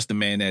got to trust the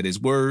man at his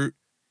word,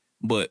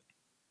 but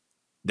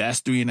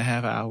that's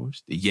 3.5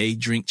 hours. The Yay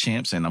Drink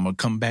Champs, and I'm going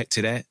to come back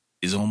to that,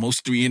 is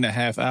almost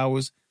 3.5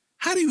 hours.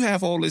 How do you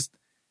have all this?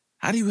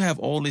 How do you have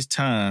all this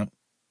time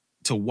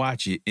to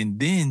watch it? And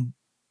then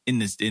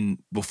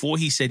before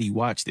he said he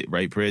watched it,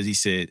 right, Perez, he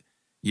said,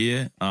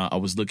 I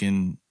was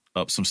looking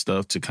up some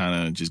stuff to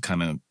kind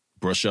of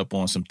brush up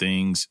on some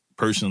things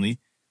personally,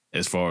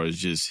 as far as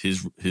just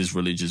his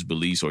religious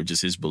beliefs or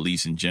just his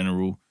beliefs in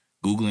general.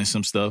 Googling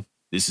some stuff.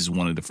 This is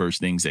one of the first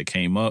things that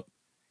came up.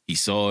 He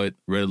saw it,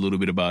 read a little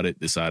bit about it,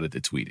 decided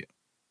to tweet it.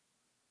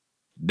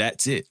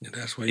 That's it. And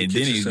that's why you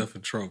get yourself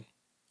in trouble.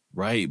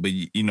 Right. But,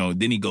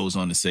 then he goes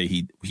on to say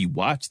he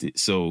watched it.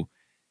 So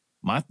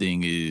my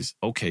thing is,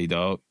 okay,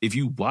 dog, if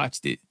you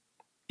watched it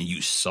and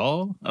you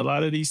saw a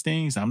lot of these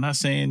things, I'm not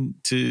saying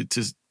to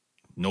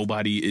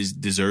nobody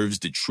deserves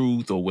the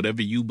truth or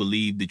whatever you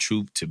believe the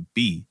truth to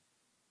be.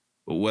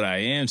 But what I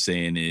am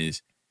saying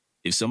is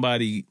if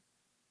somebody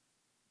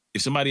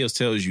else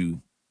tells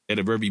you at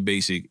a very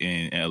basic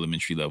and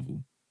elementary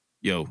level,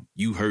 yo,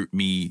 you hurt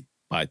me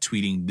by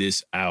tweeting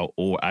this out,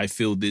 or I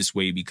feel this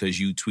way because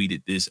you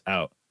tweeted this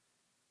out,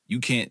 you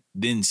can't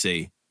then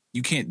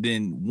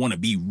want to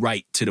be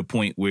right to the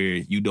point where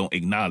you don't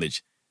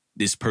acknowledge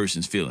this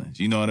person's feelings.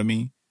 You know what I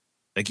mean?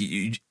 Like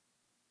you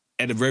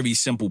at a very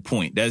simple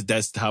point,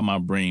 that's how my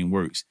brain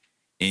works.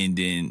 And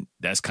then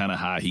that's kind of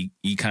how he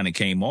kind of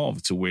came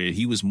off to where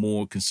he was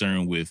more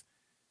concerned with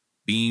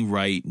being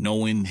right,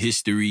 knowing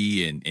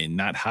history and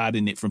not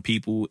hiding it from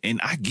people. And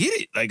I get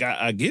it. Like,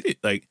 I get it.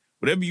 Like,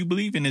 whatever you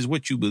believe in is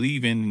what you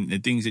believe in. The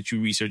things that you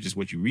research is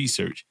what you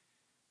research.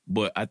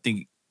 But I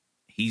think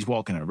he's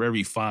walking a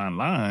very fine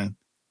line,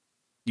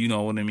 you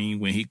know what I mean,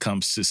 when he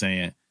comes to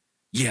saying,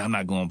 yeah, I'm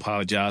not going to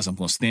apologize. I'm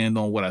going to stand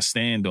on what I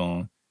stand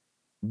on.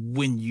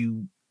 When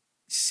you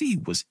see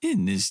what's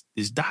in this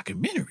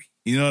documentary,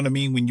 you know what I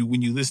mean? When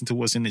you listen to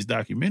what's in this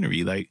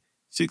documentary, like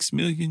 6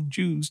 million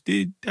Jews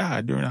did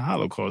die during the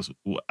Holocaust.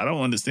 I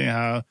don't understand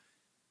how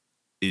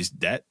is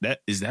that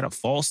a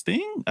false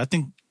thing? I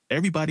think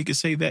everybody could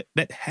say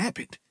that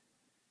happened.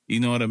 You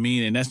know what I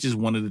mean? And that's just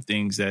one of the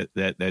things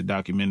that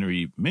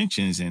documentary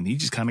mentions. And he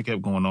just kind of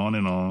kept going on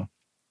and on.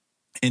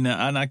 And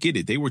I get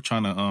it. They were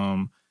trying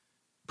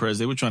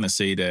to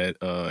say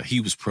that he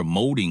was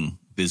promoting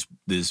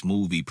this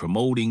movie,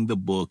 promoting the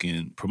book,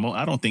 and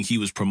I don't think he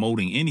was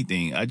promoting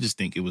anything. I just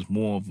think it was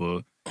more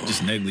of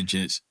just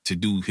negligence to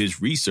do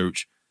his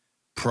research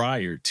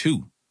prior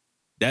to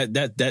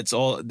that's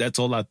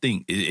all I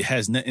think. It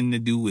has nothing to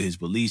do with his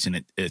beliefs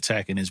and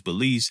attacking his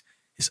beliefs.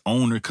 His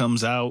owner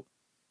comes out.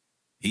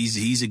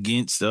 He's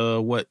against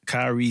what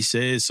Kyrie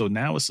says. So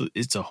now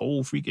it's a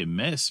whole freaking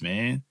mess,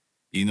 man.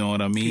 You know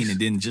what I mean? And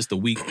then just a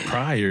week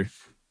prior,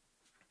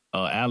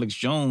 Alex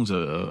Jones,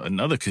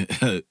 another,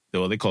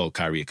 well, they call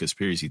Kyrie a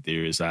conspiracy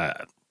theorist.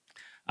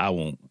 I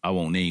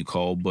won't name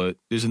call, but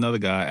there's another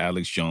guy,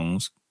 Alex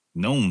Jones,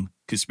 known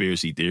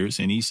conspiracy theorist,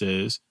 and he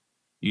says,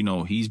 you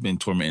know, he's been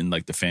tormenting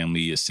like the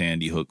family of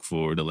Sandy Hook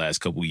for the last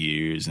couple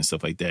years and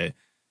stuff like that.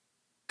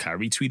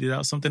 Kyrie tweeted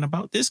out something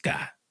about this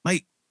guy.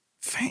 Like,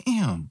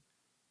 fam,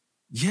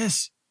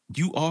 yes,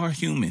 you are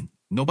human.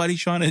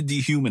 Nobody's trying to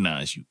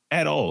dehumanize you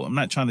at all. I'm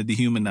not trying to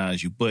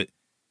dehumanize you, but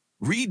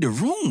read the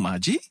room, my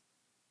G.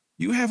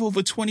 You have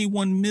over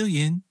 21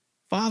 million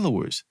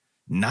followers.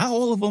 Not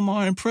all of them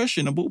are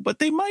impressionable, but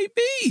they might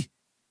be.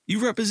 You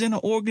represent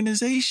an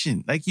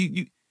organization. Like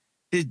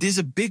there's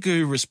a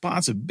bigger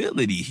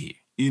responsibility here.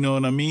 You know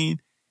what I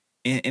mean?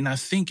 And I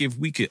think if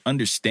we could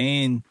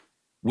understand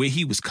where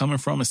he was coming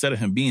from instead of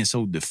him being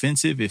so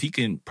defensive, if he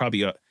can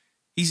probably,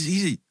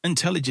 he's an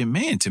intelligent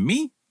man to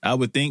me. I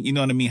would think, you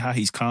know what I mean? How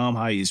he's calm,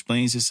 how he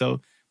explains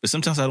himself. But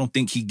sometimes I don't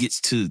think he gets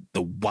to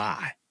the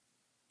why.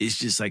 It's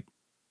just like,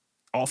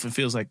 often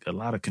feels like a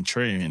lot of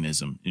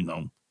contrarianism, you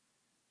know,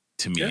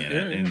 to me.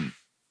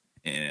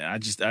 And I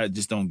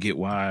just don't get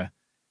why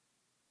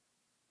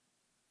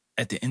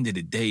at the end of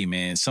the day,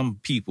 man, some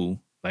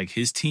people like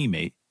his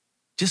teammate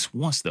just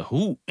wants to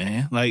hoop,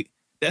 man. Like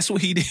that's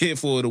what he did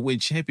to win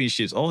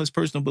championships. All his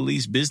personal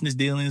beliefs, business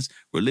dealings,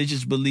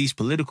 religious beliefs,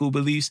 political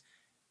beliefs.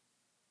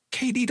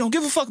 KD don't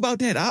give a fuck about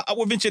that. I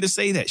would venture to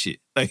say that shit.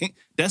 Like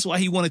that's why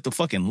he wanted to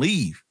fucking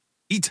leave.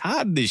 He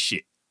tired of this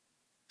shit.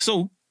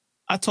 So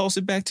I toss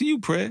it back to you,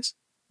 Prez.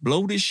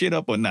 Blow this shit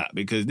up or not?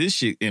 Because this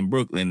shit in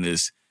Brooklyn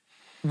is,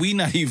 we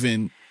not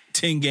even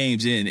 10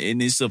 games in,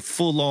 and it's a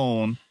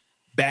full-on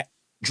back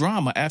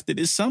drama after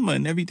this summer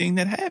and everything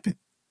that happened.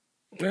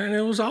 Man,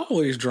 it was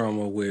always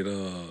drama with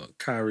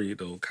Kyrie,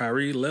 though.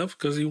 Kyrie left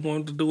because he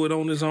wanted to do it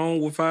on his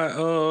own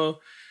without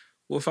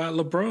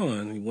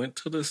LeBron. He went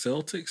to the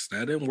Celtics.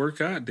 That didn't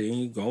work out. Then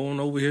he going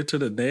over here to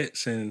the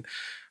Nets and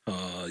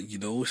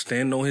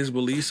standing on his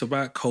beliefs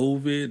about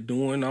COVID,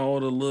 doing all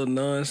the little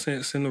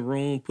nonsense in the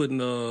room, putting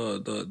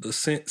the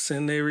scents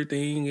and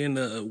everything in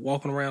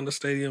walking around the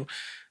stadium.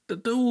 The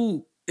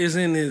dude is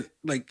in his,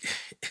 like,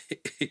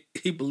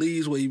 he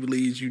believes what he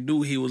believes. You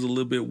knew he was a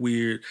little bit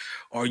weird.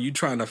 Are you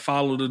trying to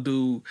follow the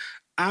dude?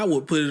 I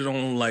would put it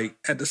on, like,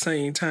 at the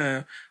same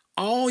time,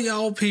 all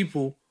y'all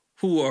people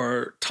who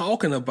are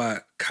talking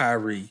about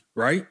Kyrie,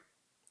 right?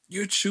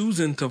 You're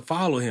choosing to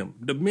follow him.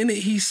 The minute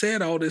he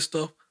said all this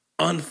stuff,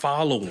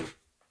 unfollow him.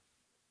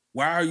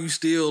 Why are you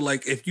still,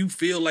 like, if you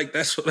feel like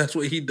that's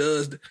what he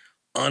does,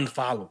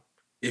 unfollow him.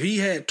 If he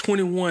had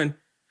 21,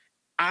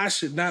 I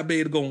should not be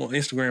able to go on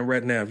Instagram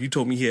right now. If you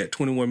told me he had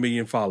 21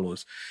 million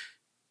followers,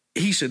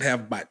 he should have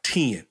about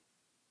 10.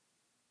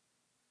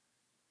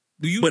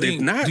 But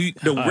if not,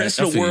 the rest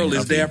of the world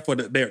is there for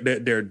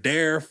they're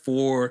there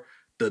for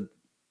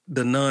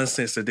the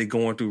nonsense that they're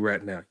going through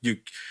right now.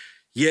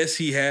 Yes,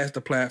 he has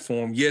the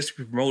platform. Yes,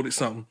 he promoted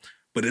something.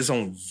 But it's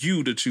on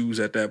you to choose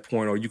at that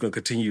point, or you can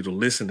continue to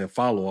listen and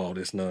follow all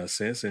this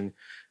nonsense. And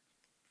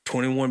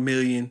 21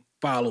 million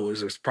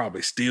followers is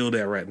probably still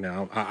there right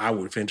now. I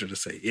would venture to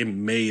say it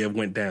may have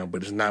went down,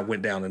 but it's not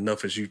went down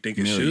enough as you think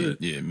it should.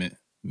 Yeah,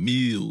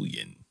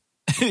 million.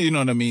 You know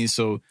what I mean?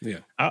 So yeah,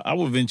 I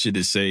would venture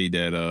to say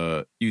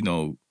that,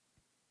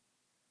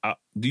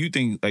 do you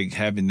think like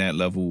having that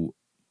level,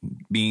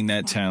 being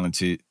that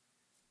talented,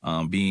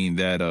 being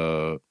that,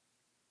 a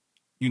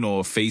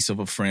face of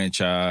a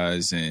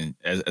franchise and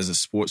as a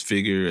sports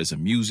figure, as a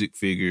music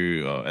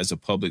figure, as a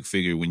public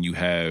figure, when you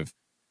have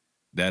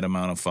that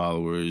amount of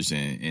followers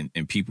and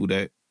people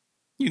that,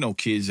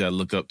 kids that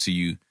look up to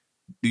you,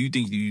 do you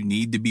think you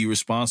need to be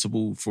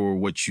responsible for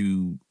what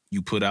you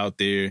put out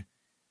there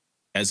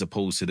as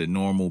opposed to the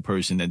normal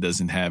person that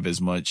doesn't have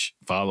as much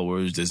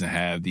followers, doesn't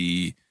have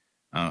the,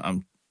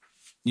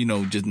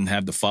 doesn't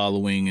have the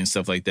following and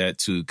stuff like that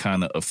to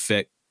kind of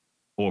affect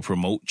or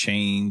promote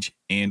change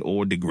and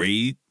or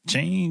degrade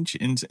change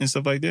and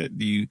stuff like that?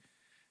 Do you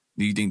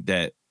think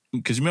that,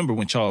 because remember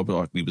when Charles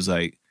Barkley was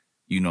like,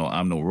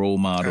 I'm no role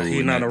model.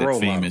 He's not a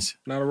role model.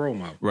 Not a role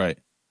model. Right.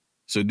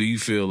 So do you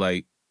feel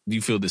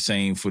the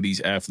same for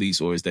these athletes,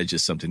 or is that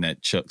just something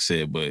that Chuck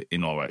said, but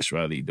in all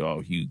actuality,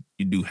 dog, you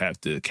do have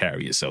to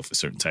carry yourself a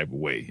certain type of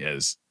way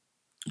as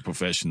a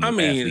professional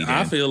athlete?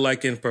 I feel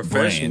like in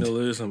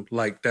professionalism,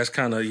 like that's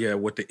kind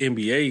of, what the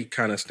NBA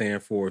kind of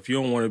stand for. If you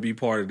don't want to be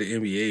part of the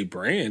NBA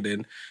brand,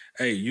 then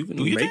hey, you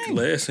can make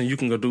less and you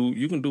can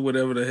do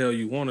whatever the hell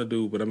you want to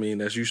do. But I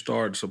mean, as you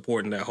start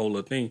supporting that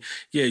whole thing,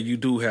 you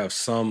do have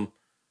some,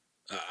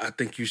 I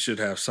think you should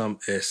have some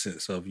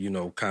essence of,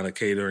 kind of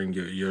catering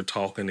your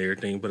talk and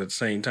everything. But at the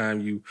same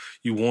time, you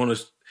want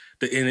to,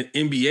 the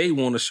NBA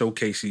want to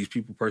showcase these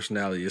people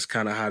personality. It's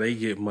kind of how they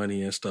get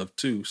money and stuff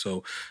too.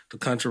 So the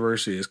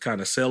controversy is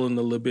kind of selling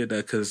a little bit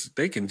because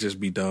they can just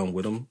be done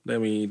with them. I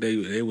mean,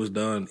 they was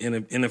done.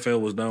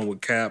 NFL was done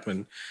with Cap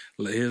and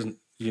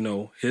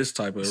his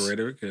type of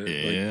rhetoric.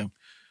 Yeah.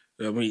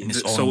 I mean, and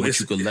it's all what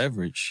you could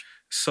leverage.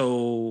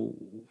 So,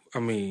 I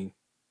mean,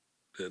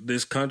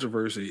 this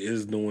controversy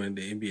is doing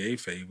the NBA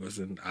favors,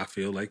 and I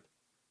feel like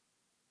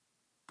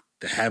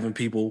having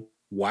people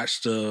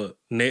watch the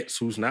Nets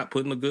who's not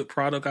putting a good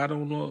product out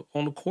on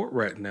the court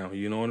right now.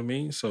 You know what I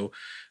mean? So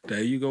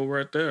there you go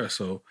right there.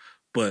 So,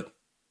 but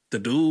the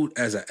dude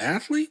as an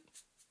athlete,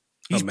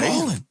 he's amazing.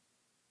 balling.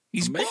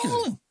 He's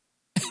balling.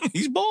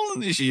 He's balling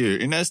this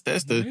year, and that's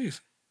the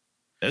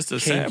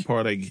sad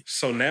part.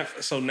 So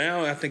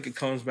now I think it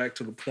comes back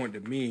to the point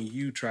that me and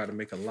you try to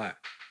make a lot.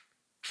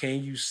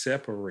 Can you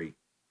separate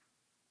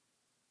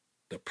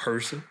the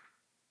person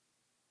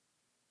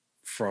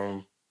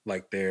from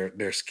like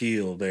their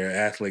skill, their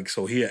athlete?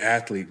 So he an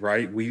athlete,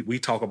 right? We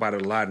talk about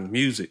it a lot in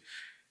music.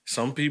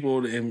 Some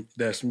people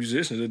that's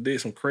musicians that did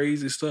some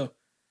crazy stuff.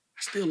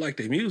 I still like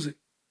their music.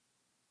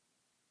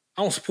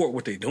 I don't support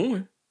what they're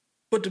doing,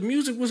 but the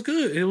music was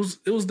good. It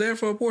was there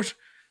for a portion.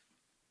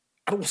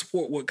 I don't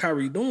support what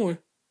Kyrie doing,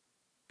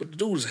 but the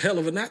dude is a hell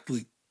of an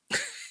athlete.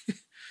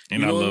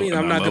 And I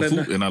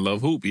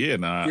love hoop. Yeah,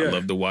 I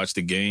love to watch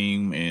the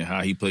game, and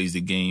how he plays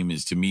the game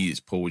is, to me, is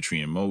poetry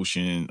in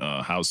motion.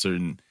 How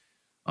certain,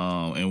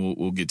 and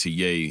we'll get to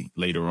Ye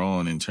later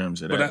on in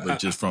terms of that. But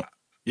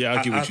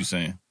I get what you're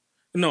saying.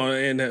 No,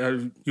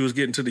 and you was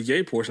getting to the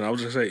Ye portion. I was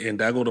just saying, and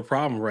that go the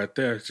problem right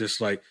there. It's just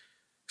like,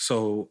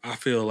 so I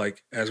feel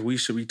like as we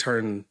should be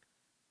turning,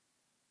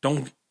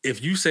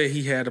 if you say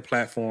he had a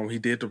platform, he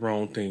did the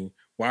wrong thing,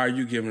 why are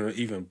you giving him an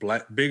even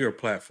bigger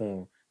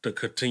platform to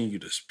continue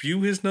to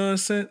spew his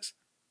nonsense?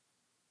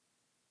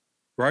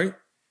 Right?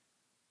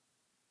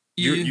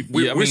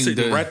 We're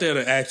sitting right there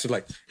to ask you,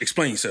 like,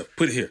 explain yourself,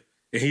 put it here.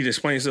 And he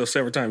explains himself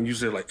several times. You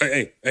said, like,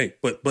 hey,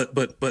 but.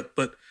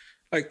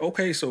 Like,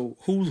 okay, so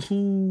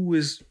who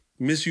is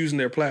misusing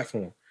their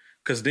platform?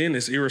 Because then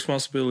it's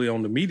irresponsibility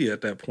on the media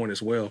at that point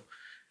as well.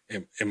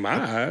 In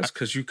my eyes,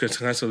 because you could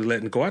constantly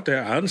let him go out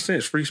there. I understand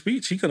it's free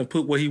speech. He's going to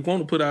put what he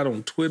want to put out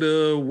on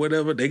Twitter,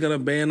 whatever. They're going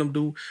to ban him,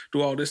 do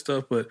all this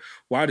stuff. But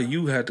why do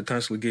you have to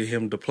constantly give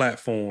him the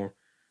platform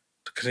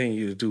to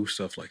continue to do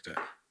stuff like that?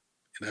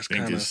 And that's I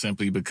think it's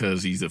simply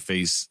because he's the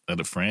face of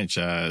the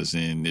franchise,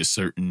 and there's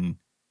certain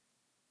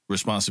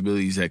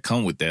responsibilities that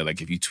come with that.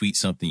 Like if you tweet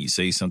something, you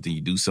say something,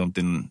 you do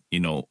something,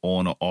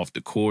 on or off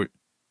the court,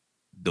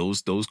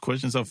 those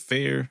questions are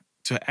fair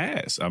to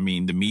ask. I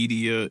mean, the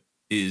media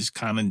is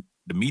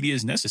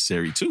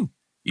necessary too.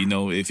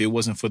 If it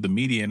wasn't for the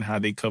media and how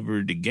they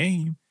covered the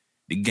game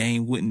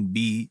wouldn't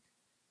be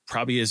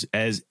probably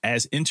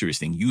as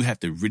interesting. You have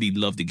to really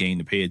love the game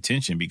to pay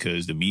attention,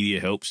 because the media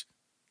helps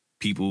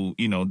people,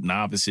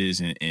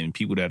 novices and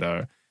people that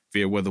are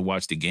fair weather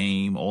watch the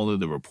game. All of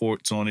the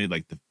reports on it,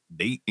 like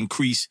they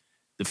increase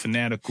the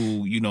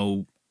fanatical,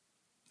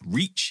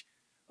 reach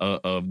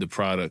of the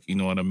product. You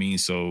know what I mean?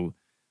 So,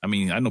 I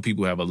mean, I know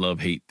people have a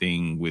love-hate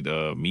thing with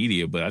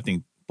media, but I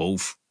think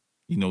both,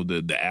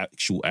 the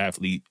actual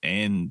athlete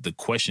and the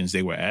questions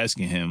they were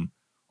asking him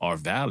are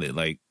valid.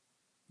 Like,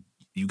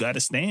 you got to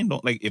stand on,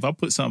 like, if I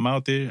put something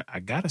out there, I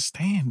got to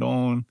stand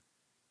on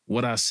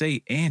what I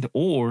say, and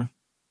or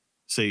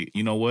say,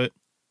 you know what?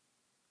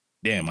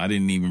 Damn, I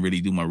didn't even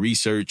really do my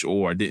research,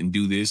 or I didn't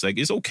do this. Like,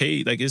 it's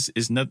okay. Like,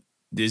 it's not,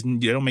 they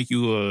don't make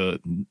you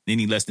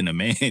any less than a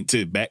man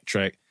to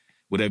backtrack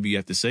whatever you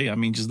have to say. I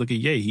mean, just look at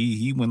Ye.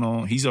 He went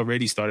on, he's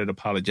already started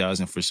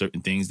apologizing for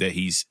certain things that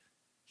he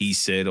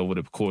said over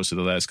the course of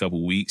the last couple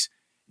of weeks.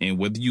 And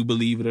whether you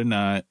believe it or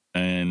not,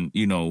 and,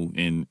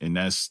 and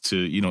that's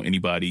to,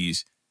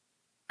 anybody's,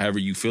 however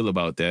you feel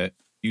about that,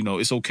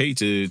 it's okay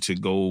to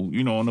go,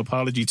 on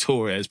apology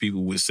tour, as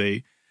people would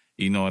say,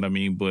 you know what I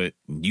mean? But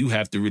you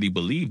have to really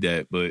believe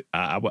that. But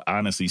I would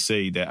honestly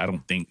say that I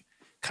don't think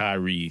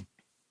Kyrie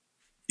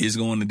is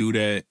going to do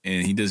that.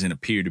 And he doesn't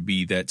appear to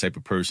be that type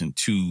of person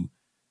to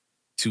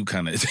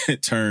kind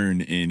of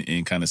turn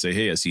and kind of say,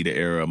 hey, I see the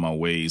error of my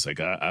ways. Like,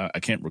 I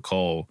can't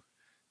recall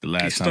the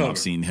last time I've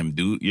seen him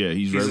do. Yeah,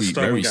 he's very,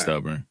 very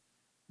stubborn.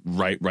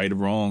 Right or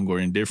wrong or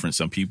indifferent.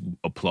 Some people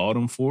applaud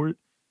him for it.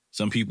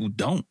 Some people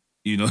don't.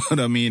 You know what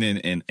I mean?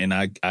 And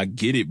I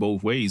get it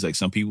both ways. Like,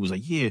 some people was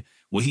like, yeah,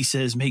 what he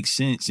says makes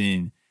sense.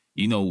 And,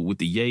 with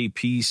the Ye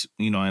piece,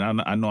 and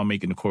I know I'm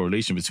making the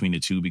correlation between the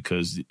two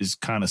because it's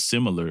kind of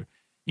similar,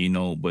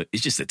 but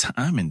it's just the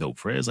timing though,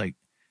 Prez. Like,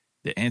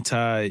 the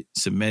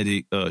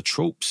anti-Semitic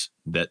tropes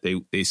that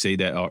they say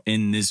that are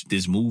in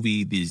this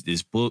movie,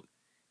 this book,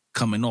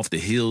 coming off the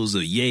heels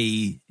of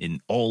Ye and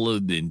all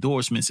of the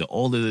endorsements and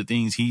all of the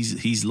things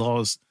he's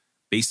lost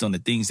based on the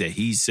things that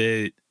he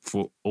said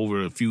for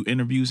over a few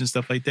interviews and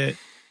stuff like that.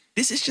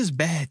 This is just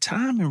bad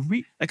time.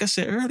 And like I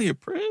said earlier,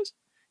 Prez,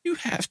 you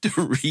have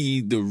to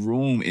read the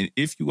room. And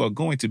if you are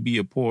going to be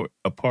a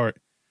part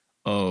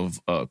of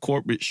a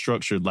corporate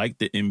structure like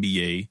the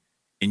NBA,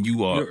 and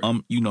you are,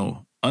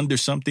 under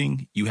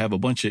something, you have a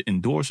bunch of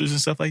endorsers and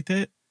stuff like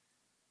that.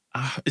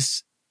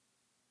 It's,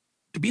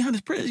 to be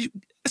honest, Prez, at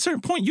a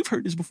certain point, you've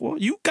heard this before.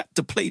 You got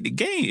to play the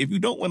game. If you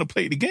don't want to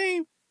play the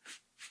game,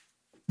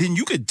 then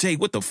you could take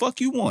what the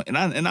fuck you want, and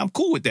I'm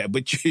cool with that.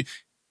 But you're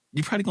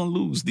probably gonna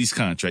lose these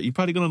contracts. You're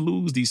probably gonna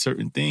lose these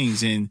certain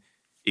things, and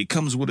it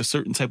comes with a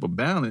certain type of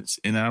balance,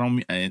 and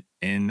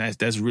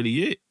that's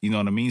really it. You know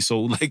what I mean?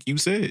 So like you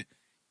said,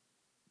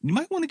 you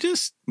might want to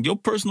just, your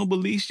personal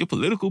beliefs, your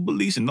political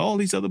beliefs, and all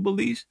these other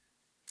beliefs,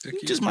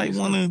 you just might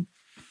want to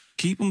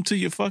keep them to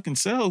your fucking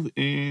self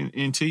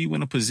until you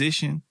in a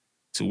position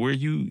to where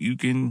you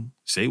can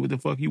say what the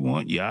fuck you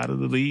want. You're out of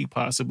the league,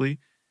 possibly,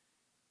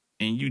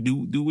 and you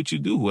do what you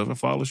do. Whoever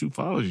follows you,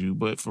 follows you.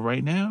 But for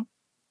right now,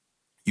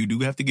 you do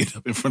have to get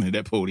up in front of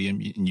that podium,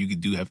 and you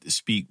do have to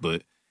speak.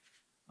 But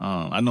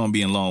I know I'm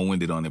being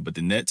long-winded on it, but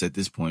the Nets at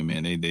this point,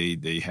 man,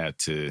 they have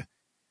to,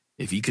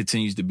 if he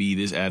continues to be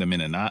this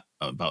adamant and not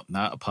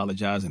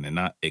apologizing and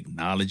not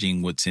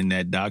acknowledging what's in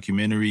that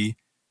documentary,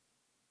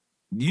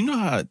 you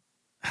know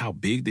how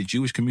big the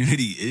Jewish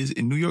community is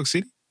in New York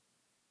City?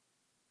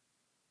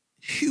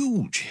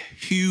 Huge.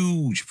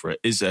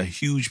 It's a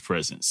huge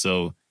presence.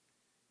 So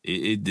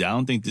I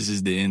don't think this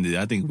is the end.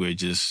 I think we're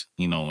just,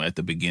 at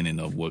the beginning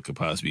of what could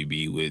possibly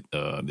be with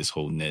this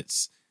whole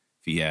Nets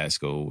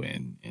fiasco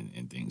and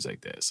things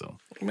like that. So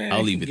man,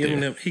 I'll leave it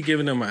there. He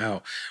giving them an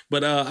out.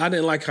 But I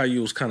didn't like how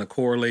you was kind of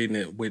correlating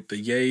it with the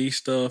Ye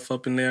stuff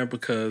up in there,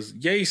 because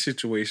Ye's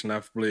situation,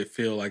 I really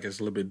feel like it's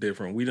a little bit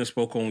different. We done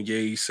spoke on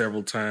Ye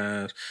several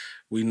times.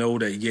 We know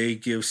that Ye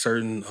gives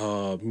certain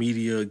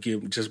media,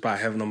 just by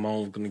having them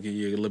on, going to give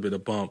you a little bit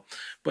of bump.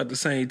 But at the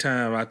same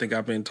time, I think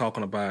I've been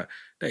talking about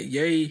that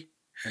Ye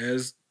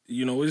has,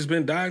 it's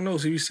been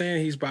diagnosed. He was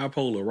saying he's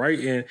bipolar, right?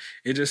 And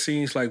it just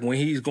seems like when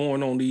he's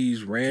going on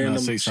these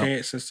random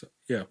chants and stuff.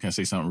 Yeah. Can I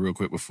say something real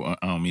quick before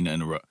I don't mean to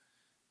interrupt?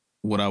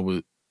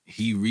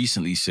 He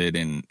recently said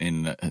in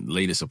the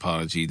latest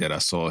apology that I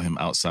saw him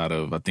outside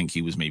of, I think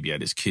he was maybe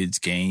at his kid's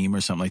game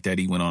or something like that.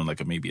 He went on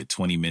like maybe a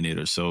 20-minute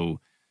or so.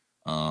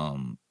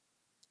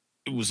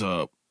 It was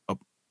a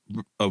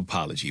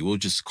apology. We'll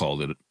just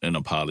call it an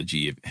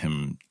apology of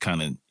him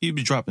he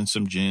was dropping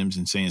some gems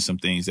and saying some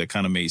things that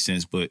kind of made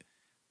sense. But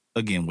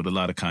again, with a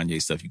lot of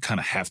Kanye stuff, you kind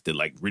of have to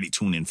like really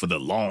tune in for the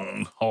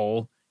long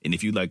haul. And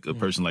if you like a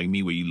person like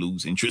me where you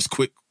lose interest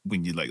quick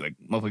when you like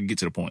motherfucker, get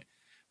to the point.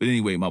 But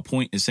anyway, my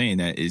point in saying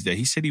that is that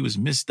he said he was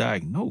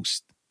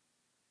misdiagnosed.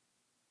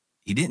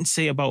 He didn't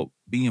say about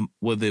being,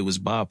 whether it was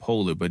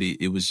bipolar, but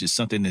it was just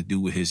something to do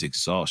with his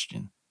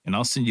exhaustion. And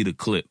I'll send you the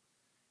clip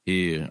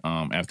here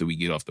after we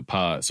get off the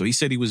pod. So he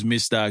said he was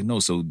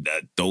misdiagnosed. So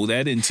throw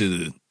that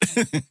into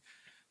the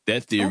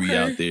that theory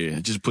out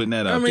there. Just putting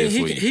that out there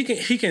for you.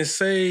 He can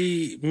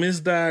say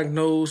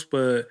misdiagnosed,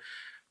 but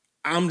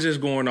I'm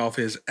just going off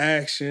his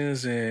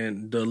actions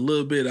and the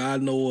little bit I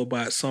know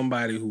about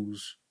somebody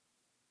who's,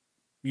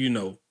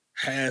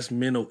 has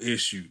mental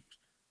issues.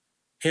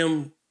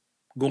 Him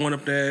going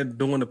up there,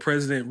 doing the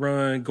president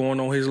run,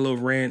 going on his little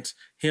rants,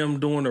 him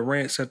doing the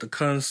rants at the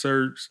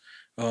concerts,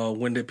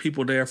 when the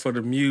people there for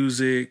the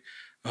music,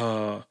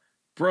 bro,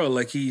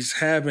 like he's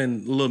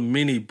having little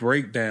mini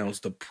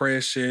breakdowns,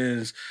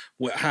 depressions,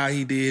 how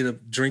he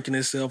did drinking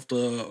himself to,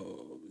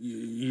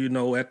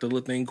 at the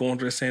little thing going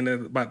through saying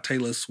that about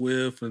Taylor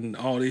Swift and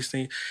all these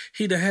things.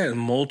 He had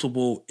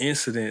multiple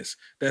incidents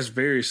that's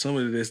very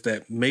similar to this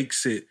that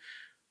makes it,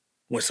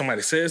 when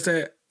somebody says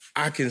that,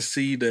 I can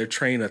see their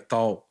train of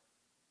thought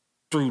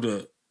through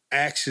the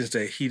actions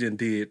that he done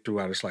did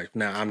throughout his life.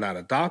 Now, I'm not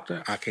a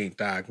doctor. I can't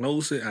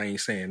diagnose it. I ain't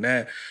saying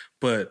that.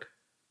 But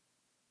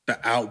the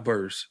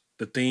outbursts,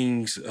 the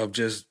things of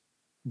just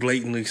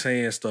blatantly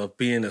saying stuff,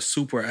 being a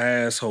super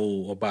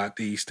asshole about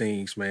these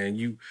things, man,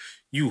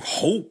 you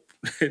hope.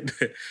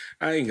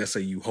 I ain't gonna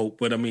say you hope,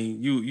 but I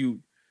mean, you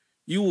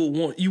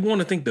want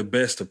to think the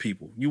best of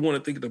people. You want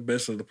to think the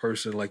best of the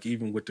person, like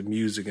even with the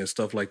music and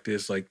stuff like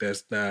this, like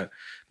that's not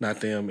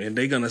them. And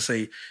they're going to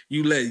say,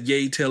 you let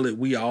Ye tell it,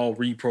 we all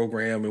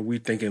reprogram and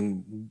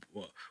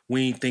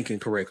we ain't thinking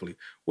correctly.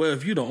 Well,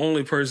 if you're the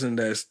only person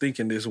that's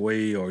thinking this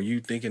way, or you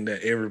thinking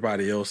that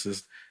everybody else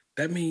is,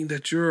 that means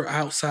that you're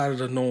outside of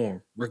the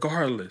norm.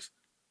 Regardless,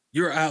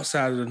 you're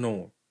outside of the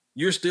norm.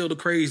 You're still the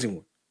crazy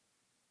one.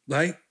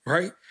 Like,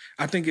 right?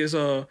 I think it's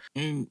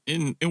in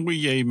with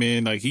Ye,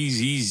 man, like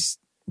he's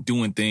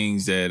doing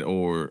things that,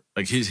 or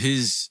like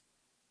his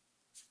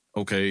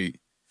okay,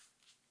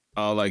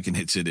 all I can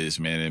hit to this,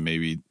 man, and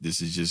maybe this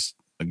is just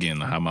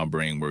again how my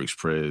brain works,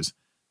 Prez.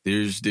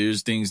 There's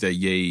things that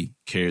Ye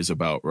cares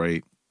about,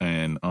 right?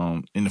 And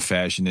in the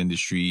fashion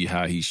industry,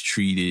 how he's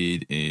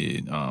treated,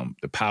 and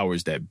the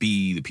powers that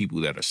be, the people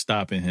that are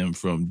stopping him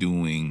from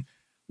doing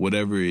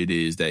whatever it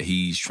is that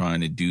he's trying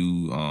to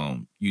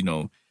do,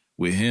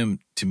 with him,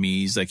 to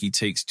me, he's like he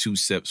takes 2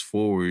 steps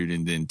forward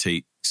and then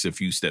takes a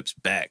few steps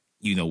back,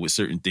 with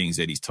certain things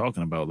that he's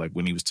talking about. Like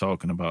when he was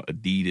talking about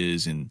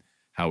Adidas and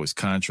how his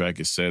contract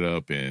is set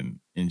up and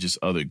just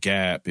other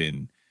Gap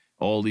and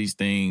all these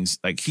things.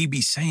 Like he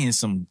be saying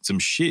some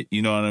shit,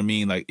 you know what I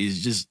mean? Like it's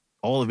just,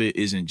 all of it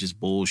isn't just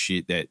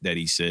bullshit that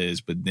he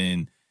says, but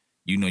then,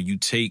 you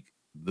take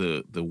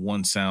the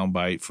one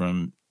soundbite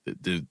from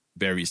the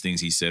various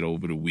things he said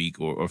over the week,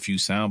 or a few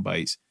sound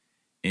bites.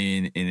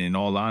 And in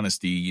all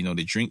honesty,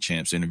 the Drink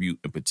Champs interview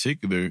in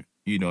particular,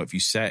 if you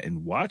sat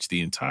and watched the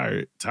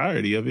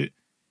entirety of it,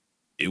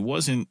 it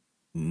wasn't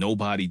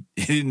nobody,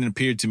 it didn't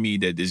appear to me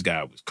that this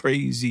guy was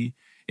crazy.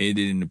 It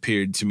didn't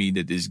appear to me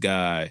that this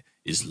guy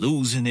is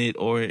losing it,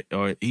 or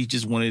he's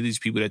just one of these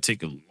people that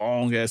take a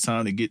long ass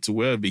time to get to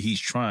wherever he's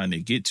trying to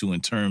get to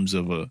in terms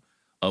of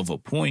a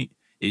point.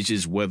 It's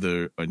just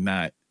whether or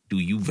not do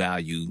you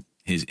value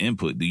his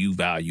input? Do you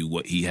value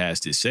what he has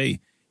to say?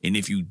 And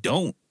if you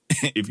don't,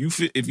 if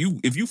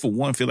you for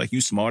one feel like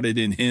you smarter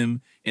than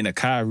him in a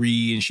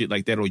Kyrie and shit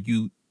like that, or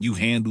you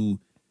handle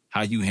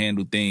how you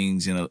handle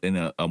things in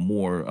a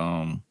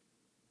more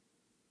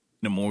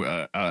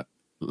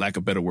lack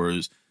of better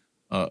words,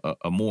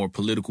 a more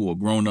political or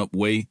grown up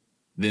way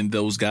than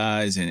those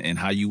guys, and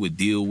how you would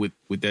deal with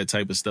that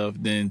type of stuff,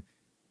 then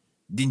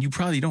you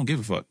probably don't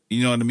give a fuck.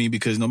 You know what I mean?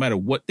 Because no matter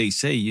what they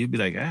say, you'd be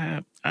like,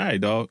 all right,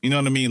 dog. You know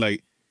what I mean?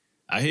 Like,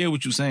 I hear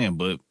what you're saying,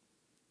 but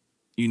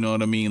you know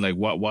what I mean? Like,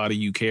 why do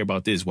you care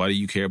about this? Why do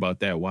you care about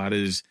that? Why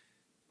does,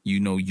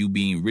 you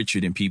being richer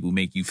than people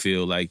make you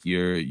feel like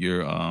you're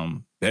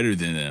better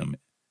than them?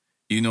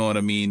 You know what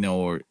I mean?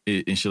 Or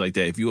and shit like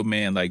that. If you're a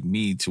man like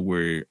me, to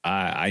where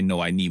I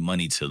know I need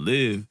money to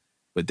live,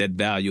 but that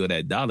value of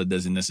that dollar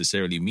doesn't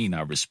necessarily mean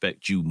I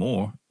respect you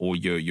more, or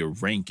your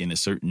rank in a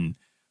certain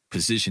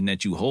position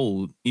that you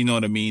hold. You know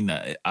what I mean?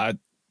 I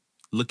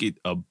look at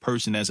a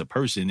person as a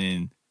person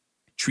and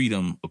treat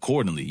them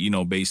accordingly,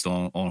 based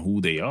on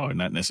who they are,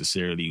 not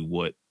necessarily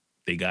what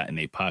they got in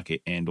their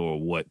pocket and or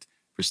what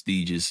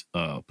prestigious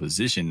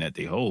position that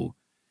they hold.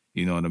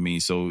 You know what I mean?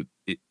 So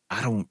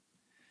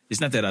it's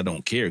not that I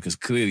don't care, because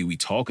clearly we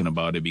talking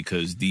about it,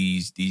 because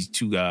these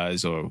two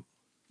guys are,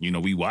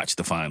 we watched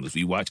the finals.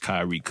 We watched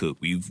Kyrie cook.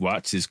 We've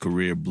watched his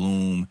career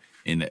bloom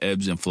and the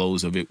ebbs and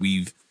flows of it.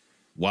 We've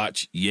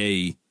watched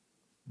Ye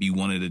be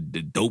one of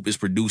the dopest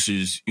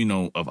producers,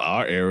 of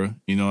our era.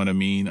 You know what I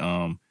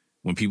mean?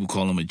 When people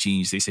call him a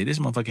genius, they say, this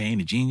motherfucker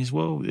ain't a genius.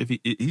 Well, if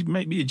he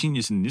might be a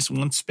genius in this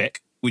one spec,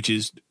 which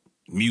is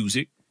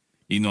music.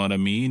 You know what I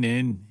mean?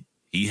 And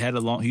he's had a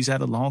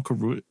long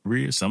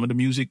career. Some of the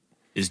music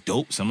is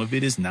dope. Some of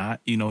it is not.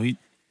 He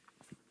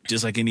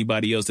just like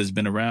anybody else that's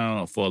been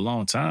around for a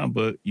long time.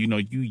 But,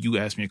 you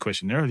asked me a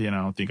question earlier, and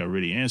I don't think I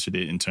really answered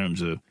it in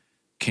terms of,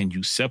 can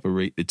you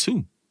separate the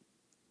two?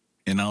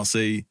 And I'll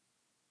say,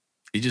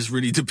 it just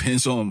really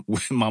depends on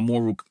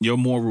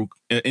your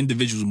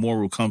individual's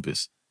moral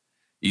compass.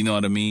 You know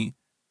what I mean?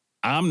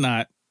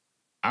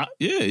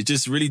 It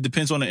just really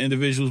depends on the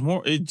individual's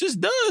moral. It just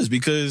does,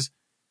 because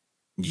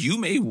you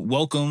may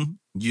welcome,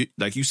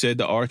 like you said,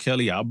 the R.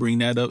 Kelly. I'll bring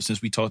that up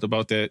since we talked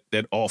about that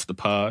off the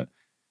pod.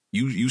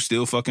 You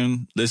still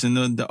fucking listen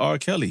to the R.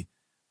 Kelly.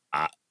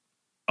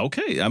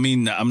 Okay. I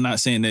mean, I'm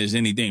not saying there's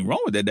anything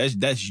wrong with that.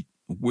 That's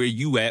where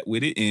you at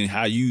with it and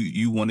how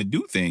you want to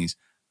do things.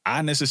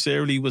 I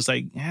necessarily was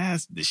like,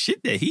 the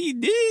shit that he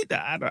did,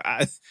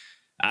 I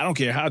don't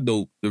care how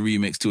dope the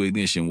remix to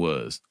Ignition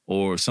was,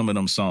 or some of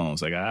them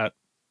songs. Like,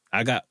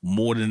 I got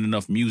more than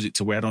enough music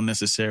to where I don't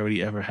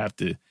necessarily ever have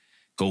to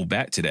go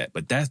back to that.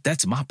 But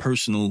that's my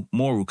personal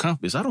moral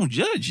compass. I don't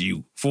judge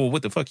you for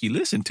what the fuck you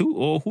listen to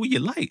or who you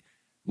like.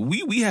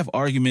 We have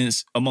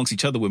arguments amongst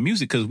each other with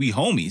music because we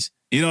homies.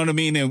 You know what I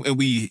mean? And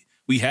we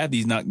have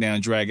these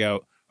knockdown, drag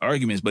out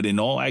arguments. But in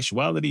all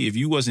actuality, if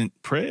you wasn't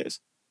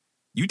Prez,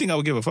 you think I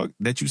would give a fuck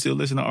that you still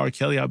listen to R.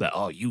 Kelly? I'd be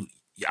like,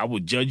 I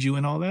would judge you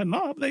and all that.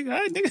 No, I'm like, all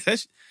right,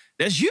 nigga,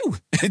 that's you.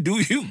 Do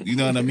you? You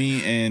know what I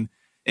mean?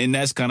 And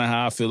that's kind of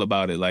how I feel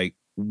about it. Like,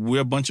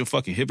 we're a bunch of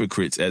fucking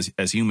hypocrites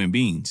as human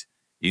beings.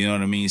 You know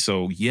what I mean?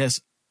 So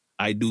yes,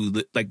 I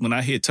do. Like, when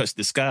I hear Touch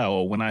the Sky,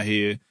 or when I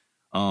hear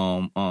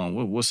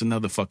what's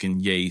another fucking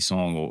Ye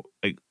song, or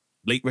like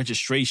Late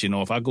Registration,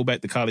 or if I go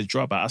back to College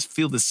Dropout, I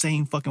feel the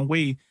same fucking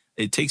way.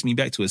 It takes me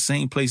back to a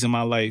same place in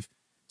my life,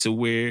 to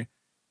where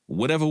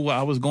whatever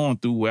I was going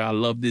through, where I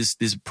love this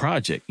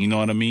project, you know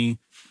what I mean?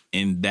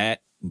 And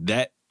that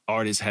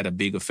artist had a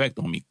big effect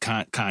on me.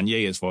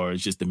 Kanye, as far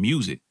as just the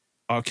music.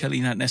 R. Kelly,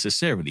 not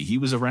necessarily. He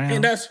was around.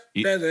 And that's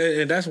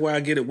why I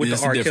get it with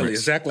the R. Kelly.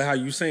 Exactly how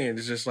you saying.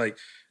 It's just like,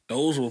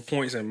 those were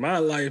points in my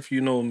life,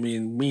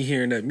 me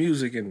hearing that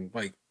music and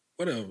like,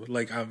 whatever.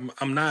 Like,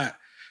 I'm not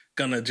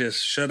gonna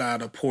just shut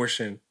out a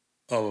portion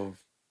of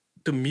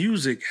the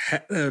music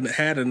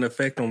had an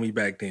effect on me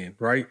back then,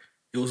 right?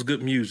 It was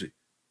good music.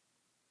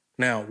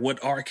 Now,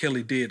 what R.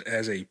 Kelly did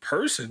as a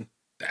person,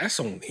 that's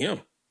on him.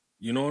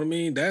 You know what I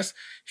mean? That's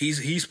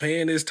he's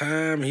paying his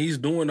time. He's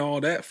doing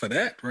all that for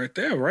that right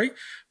there, right?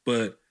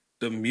 But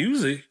the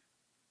music,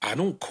 I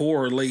don't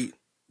correlate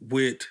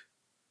with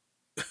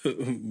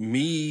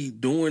me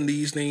doing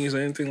these things or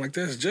anything like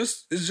that. It's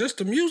just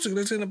the music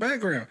that's in the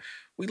background.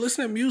 We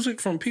listen to music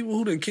from people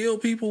who done kill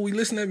people. We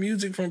listen to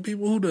music from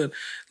people who done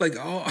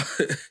like all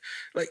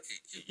like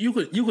you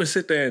could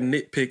sit there and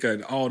nitpick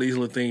at all these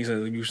little things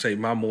and you say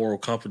my moral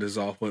compass is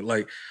off. But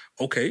like,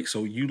 okay,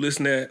 so you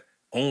listen to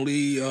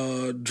only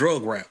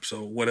drug raps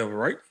or whatever,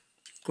 right?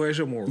 Where's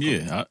your moral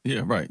compass?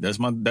 Yeah, right. That's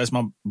my.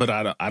 But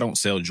I don't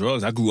sell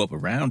drugs. I grew up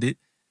around it.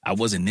 I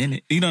wasn't in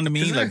it. You know what I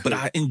mean? Exactly. Like, but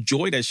I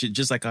enjoy that shit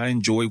just like I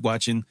enjoy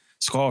watching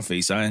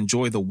Scarface. I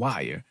enjoy The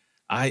Wire.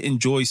 I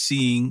enjoy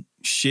seeing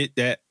shit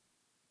that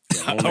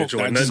I don't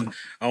enjoy nothing.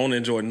 I don't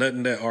enjoy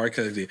nothing that R.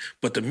 Kelly did,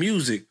 but the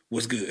music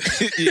was good.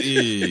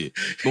 yeah.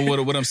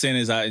 But what I'm saying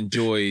is, I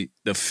enjoy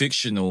the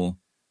fictional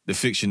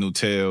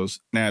tales.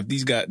 Now, if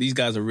these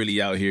guys are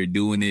really out here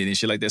doing it and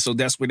shit like that, so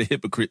that's where the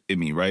hypocrite in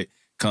me, right,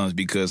 comes,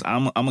 because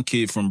I'm a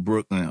kid from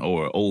Brooklyn,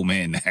 or old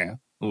man now,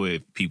 or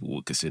if people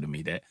would consider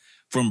me that,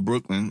 from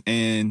Brooklyn,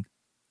 and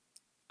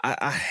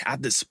I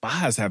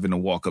despise having to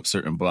walk up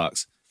certain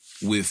blocks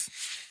with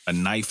a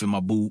knife in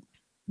my boot,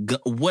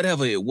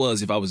 whatever it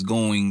was. If I was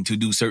going to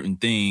do certain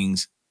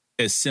things,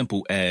 as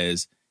simple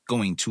as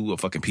going to a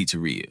fucking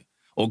pizzeria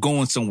or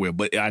going somewhere,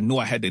 but I know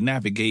I had to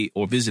navigate,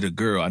 or visit a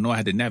girl, I know I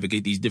had to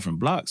navigate these different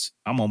blocks.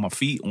 I'm on my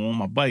feet, on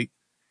my bike.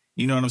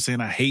 You know what I'm saying?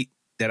 I hate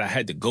that I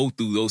had to go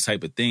through those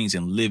type of things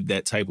and live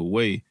that type of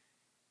way,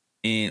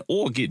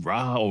 or get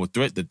robbed, or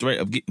the threat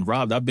of getting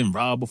robbed. I've been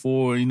robbed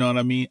before, you know what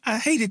I mean? I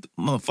hated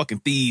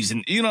motherfucking thieves,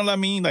 and you know what I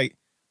mean? Like,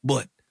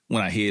 but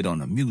when I hear it on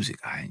the music,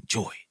 I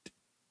enjoy it.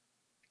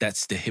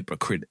 That's the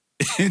hypocrite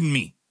in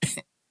me.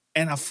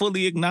 And I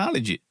fully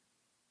acknowledge it.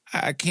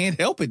 I can't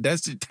help it.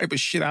 That's the type of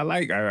shit I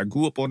like. I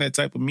grew up on that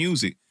type of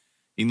music.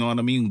 You know what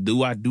I mean?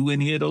 Do I do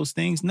any of those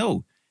things?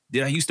 No.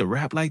 Did I used to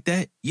rap like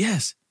that?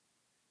 Yes.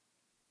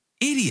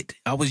 Idiot.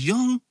 I was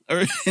young,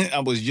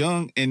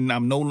 and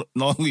I'm no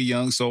longer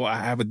young, so I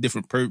have a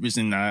different purpose,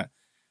 and I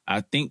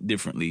think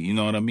differently. You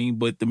know what I mean?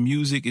 But the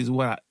music is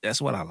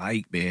that's what I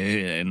like, man.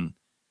 And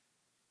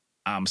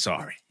I'm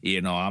sorry.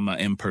 You know, I'm an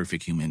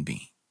imperfect human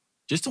being.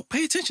 Just don't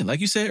pay attention. Like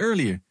you said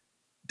earlier,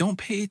 don't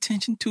pay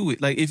attention to it.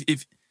 Like,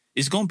 if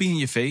it's going to be in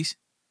your face.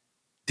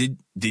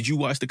 Did you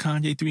watch the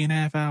Kanye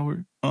 3.5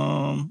 hour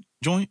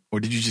joint, or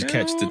did you just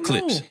catch the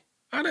clips? No.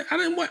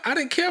 I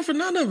didn't care for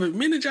none of it.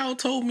 Minute y'all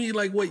told me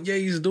like what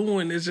Ye's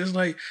doing, it's just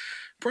like,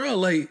 bro,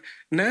 like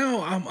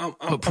now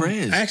I'm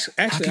Prez, actually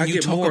how can I you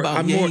get talk more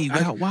about Ye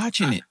without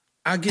watching it.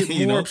 I get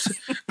more upset.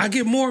 I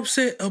get more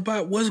upset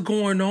about what's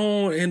going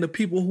on and the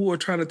people who are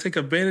trying to take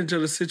advantage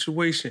of the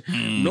situation.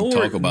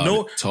 Nori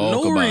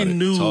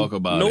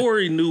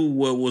knew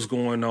what was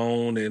going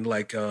on, and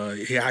like how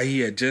he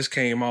had just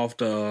came off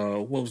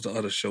what was the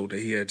other show that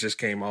he had just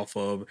came off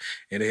of,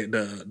 and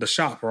the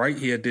shop, right?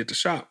 He had did the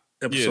shop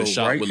episode, the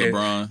shop right? With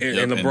LeBron.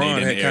 And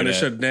LeBron had kind of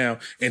shut down,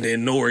 and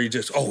then Nori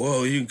just,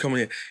 you can come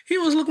in. He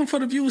was looking for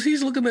the views.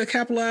 He's looking to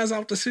capitalize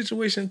off the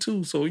situation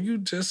too. So you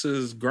just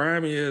as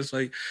grimy as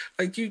like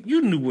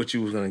you knew what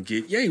you was gonna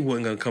get. Ye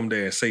wasn't gonna come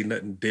there and say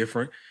nothing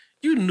different.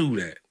 You knew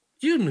that.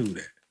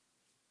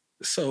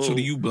 So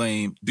do you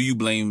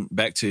blame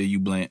back to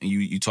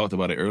you talked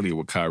about it earlier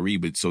with Kyrie,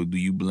 but so do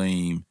you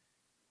blame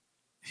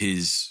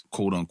his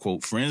quote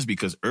unquote friends?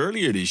 Because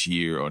earlier this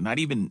year, or I don't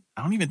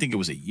even think it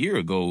was a year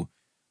ago,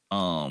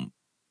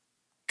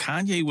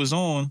 Ye was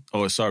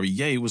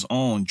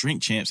on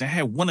Drink Champs and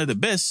had one of the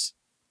best,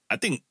 I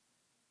think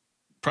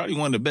probably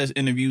one of the best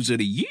interviews of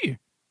the year.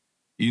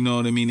 You know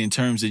what I mean? In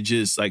terms of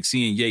just like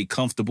seeing Ye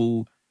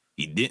comfortable.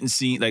 He didn't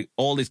seem like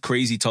all this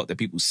crazy talk that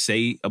people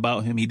say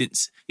about him. He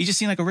just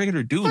seemed like a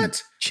regular dude.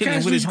 What?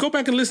 Cash, go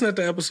back and listen to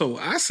the episode.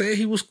 I said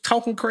he was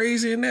talking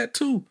crazy in that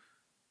too.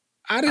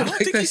 I don't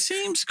think he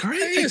seems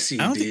crazy. Yes, he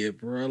did,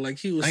 bro. Like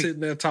he was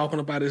sitting there talking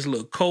about his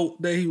little cult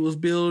that he was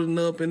building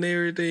up and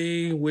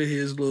everything with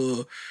his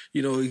little,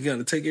 he's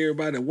gonna take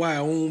everybody to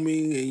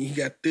Wyoming and he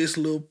got this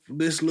little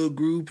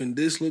group and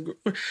this little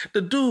group.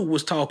 The dude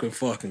was talking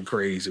fucking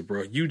crazy,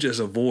 bro. You just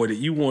avoided.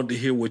 You wanted to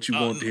hear what you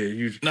wanted to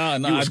hear. I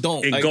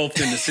don't.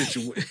 Engulfed in the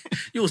situation.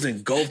 You was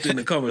engulfed in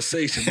the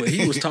conversation, but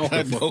he was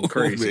talking fucking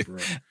crazy, bro.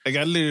 Like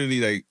I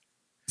literally like.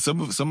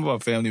 Some of our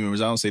family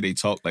members, I don't say they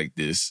talk like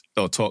this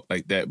or talk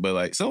like that, but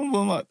like some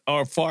of them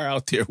are far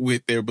out there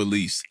with their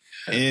beliefs.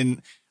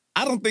 And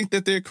I don't think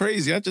that they're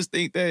crazy. I just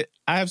think that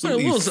I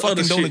absolutely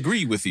fucking don't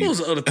agree with you. What was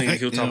the other thing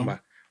he was talking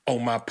about? Oh,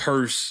 my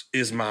purse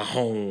is my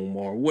home,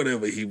 or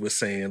whatever he was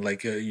saying.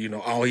 Like,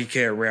 all he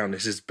carry around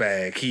is his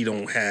bag. He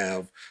don't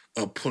have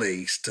a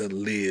place to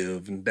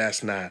live, and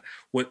that's not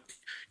what...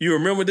 You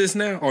remember this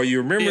now? Or you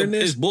remembering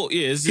this?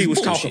 He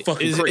was bullshit.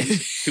 Talking fucking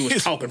crazy. He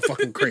was talking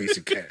fucking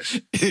crazy, Cash.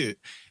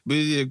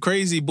 But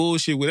crazy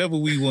bullshit, whatever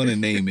we want to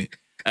name it.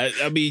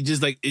 I mean,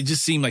 just like it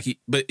just seemed like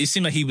it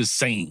seemed like he was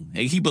sane.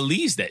 Like he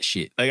believes that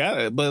shit.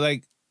 I don't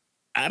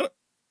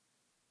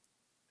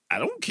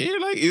care.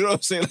 Like, you know what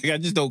I'm saying? Like I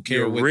just don't care.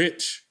 You're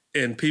rich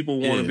and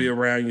people want to be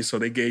around you, so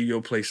they gave you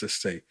a place to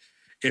stay.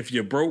 If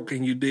you're broke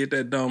and you did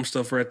that dumb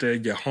stuff right there,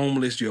 you're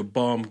homeless, you're a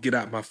bum, get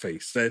out my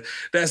face.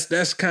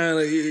 That's kind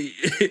of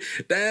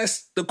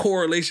that's the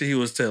correlation he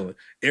was telling.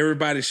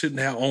 Everybody shouldn't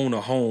own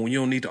a home. You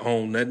don't need to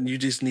own nothing. You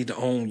just need to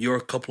own your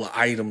couple of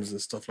items and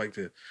stuff like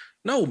that.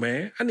 No,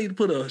 man, I need to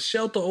put a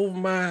shelter over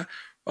my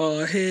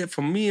head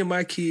for me and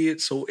my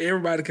kids so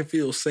everybody can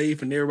feel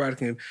safe and everybody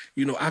can,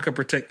 I can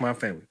protect my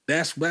family.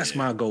 That's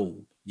my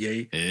goal.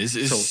 Yay.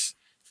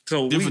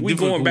 So we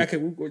going back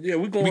and we're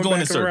going back around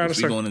the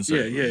circles. We're going in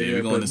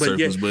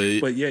circles.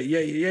 But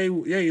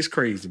it's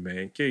crazy,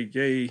 man.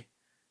 Ye,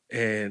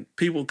 and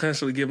people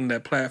constantly give him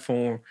that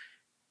platform.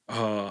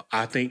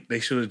 I think they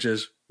should have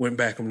just went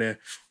back from there.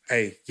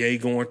 Hey, Ye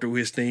going through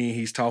his thing.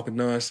 He's talking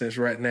nonsense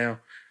right now.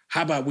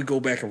 how about we go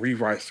back and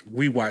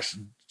rewatch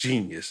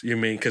Genius? You know what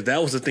I mean? Because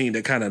that was the thing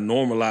that kind of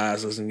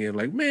normalized us and you're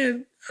like,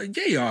 man,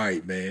 Ye all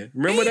right, man.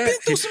 Remember that?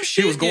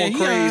 He was going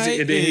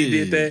crazy, and then he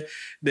did that.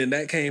 Then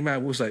that came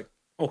out. It was like,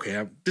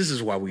 okay, this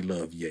is why we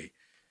love Ye.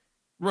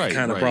 Right.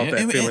 Kind of brought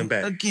that feeling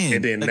back. Again,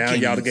 and then now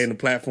y'all gain the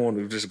platform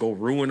to just go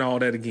ruin all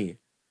that again.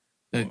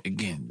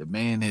 Again, the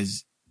man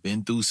has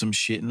been through some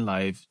shit in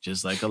life,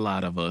 just like a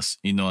lot of us.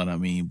 You know what I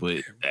mean? But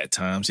at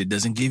times, it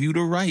doesn't give you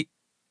the right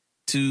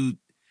to.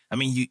 I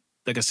mean, you.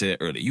 Like I said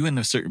earlier, you're in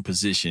a certain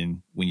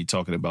position when you're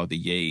talking about the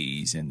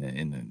Ye's and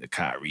the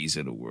Kyries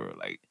of the world.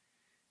 Like,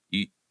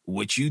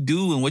 what you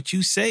do and what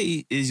you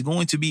say is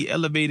going to be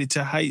elevated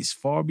to heights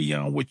far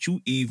beyond what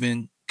you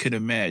even could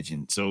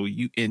imagine. So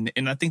and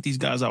I think these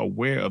guys are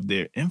aware of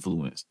their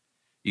influence.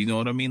 You know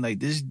what I mean?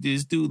 Like this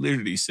dude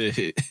literally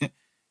said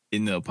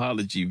in the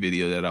apology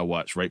video that I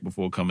watched right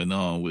before coming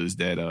on was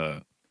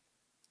that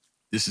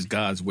this is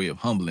God's way of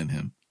humbling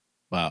him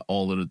by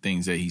all of the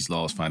things that he's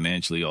lost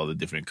financially, all the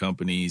different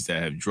companies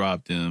that have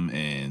dropped him,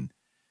 and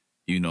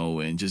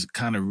and just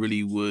kind of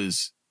really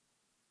was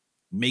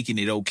making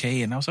it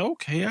okay. And I was like,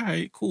 okay, all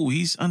right, cool.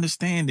 He's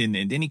understanding.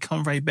 And then he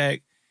come right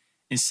back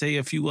and say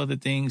a few other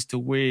things to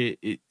where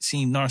it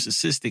seemed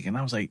narcissistic. And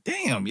I was like,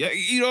 damn, yeah,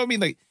 you know what I mean?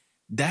 Like,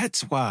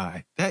 that's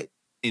why that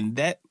in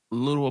that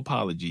little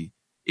apology,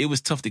 it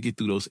was tough to get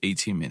through those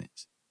 18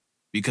 minutes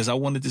because I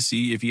wanted to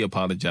see if he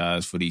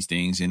apologized for these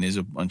things. And there's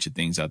a bunch of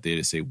things out there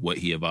to say what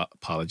he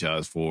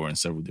apologized for and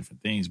several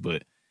different things.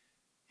 But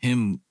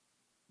him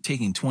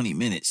taking 20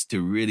 minutes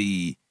to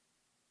really...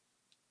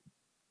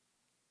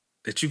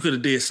 That you could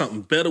have did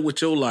something better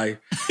with your life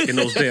in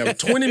those damn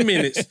 20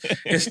 minutes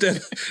instead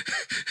of...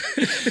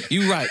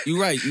 You're right.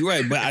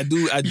 But I'm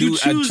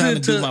trying to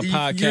do my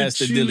podcast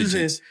the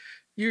diligence.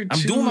 I'm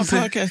doing my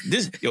podcast.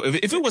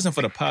 If it wasn't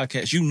for the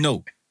podcast,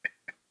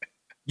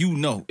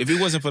 if it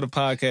wasn't for the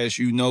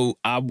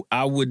podcast,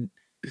 I would,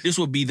 this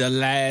would be the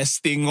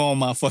last thing on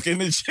my fucking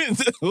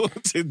agenda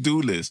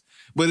to-do list.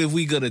 But if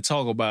we gonna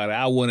talk about it,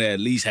 I want to at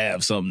least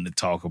have something to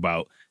talk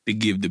about to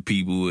give the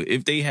people,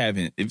 if they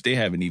haven't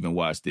even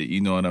watched it,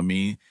 you know what I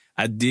mean?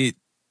 I did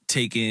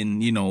take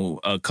in,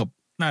 a couple,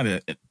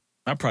 I'd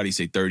probably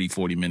say 30,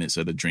 40 minutes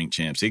of the Drink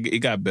Champs. It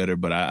got better,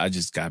 but I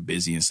just got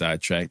busy and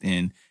sidetracked,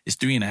 and it's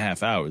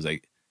 3.5 hours.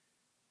 Like,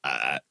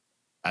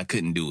 I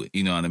couldn't do it.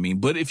 You know what I mean?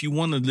 But if you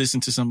want to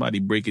listen to somebody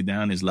break it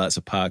down, there's lots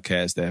of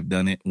podcasts that have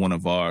done it. One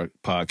of our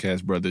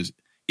podcast brothers,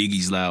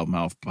 Iggy's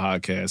Loudmouth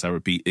Podcast. I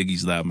repeat,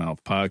 Iggy's Loudmouth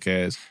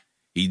Podcast.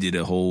 He did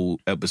a whole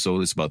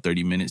episode. It's about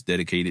 30 minutes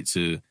dedicated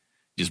to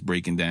just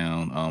breaking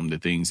down the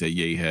things that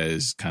Ye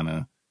has kind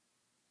of,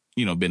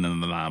 been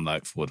in the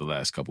limelight for the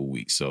last couple of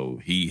weeks. So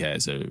he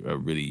has a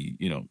really,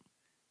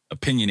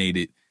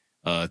 opinionated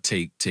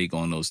take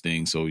on those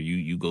things. So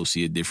you go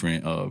see a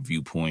different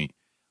viewpoint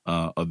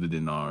other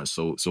than ours.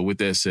 So with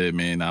that said,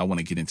 man, I want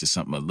to get into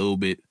something a little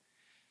bit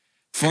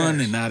fun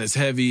and not as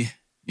heavy.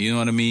 You know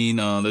what I mean?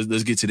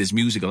 Let's get to this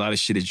music. A lot of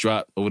shit has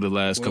dropped over the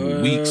last couple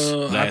of weeks,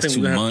 last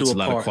 2 months. A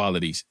lot of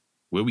qualities.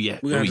 Where we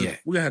at? We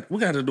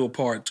got to do a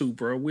part 2,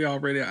 bro. We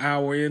already an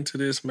hour into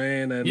this,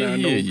 man, and I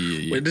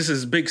know this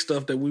is big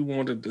stuff that we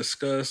want to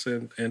discuss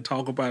and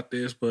talk about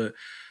this, but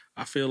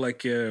I feel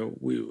like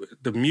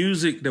the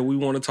music that we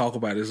want to talk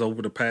about is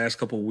over the past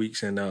couple of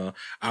weeks, and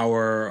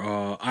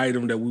our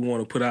item that we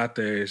want to put out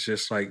there is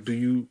just like, do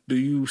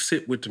you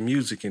sit with the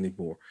music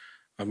anymore?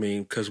 I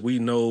mean, because we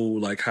know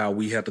like how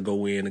we have to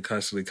go in and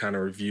constantly kind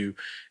of review,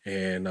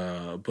 and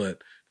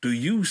but do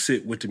you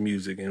sit with the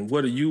music, and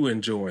what are you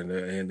enjoying?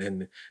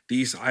 And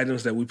these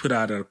items that we put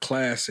out are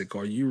classic,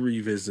 or you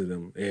revisit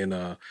them?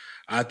 And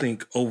I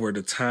think over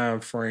the time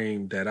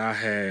frame that I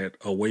had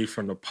away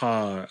from the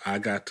pod, I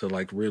got to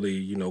like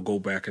really, go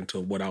back into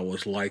what I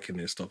was liking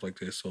and stuff like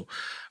this. So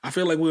I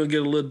feel like we're gonna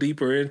get a little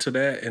deeper into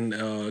that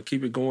and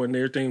keep it going and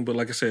everything. But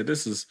like I said,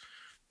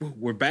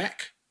 we're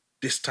back.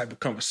 This type of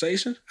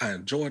conversation, I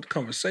enjoyed the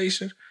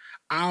conversation.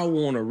 I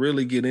want to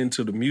really get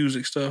into the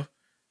music stuff.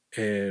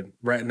 And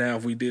right now,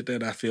 if we did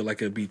that, I feel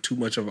like it'd be too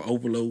much of an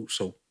overload.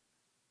 So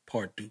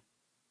part 2.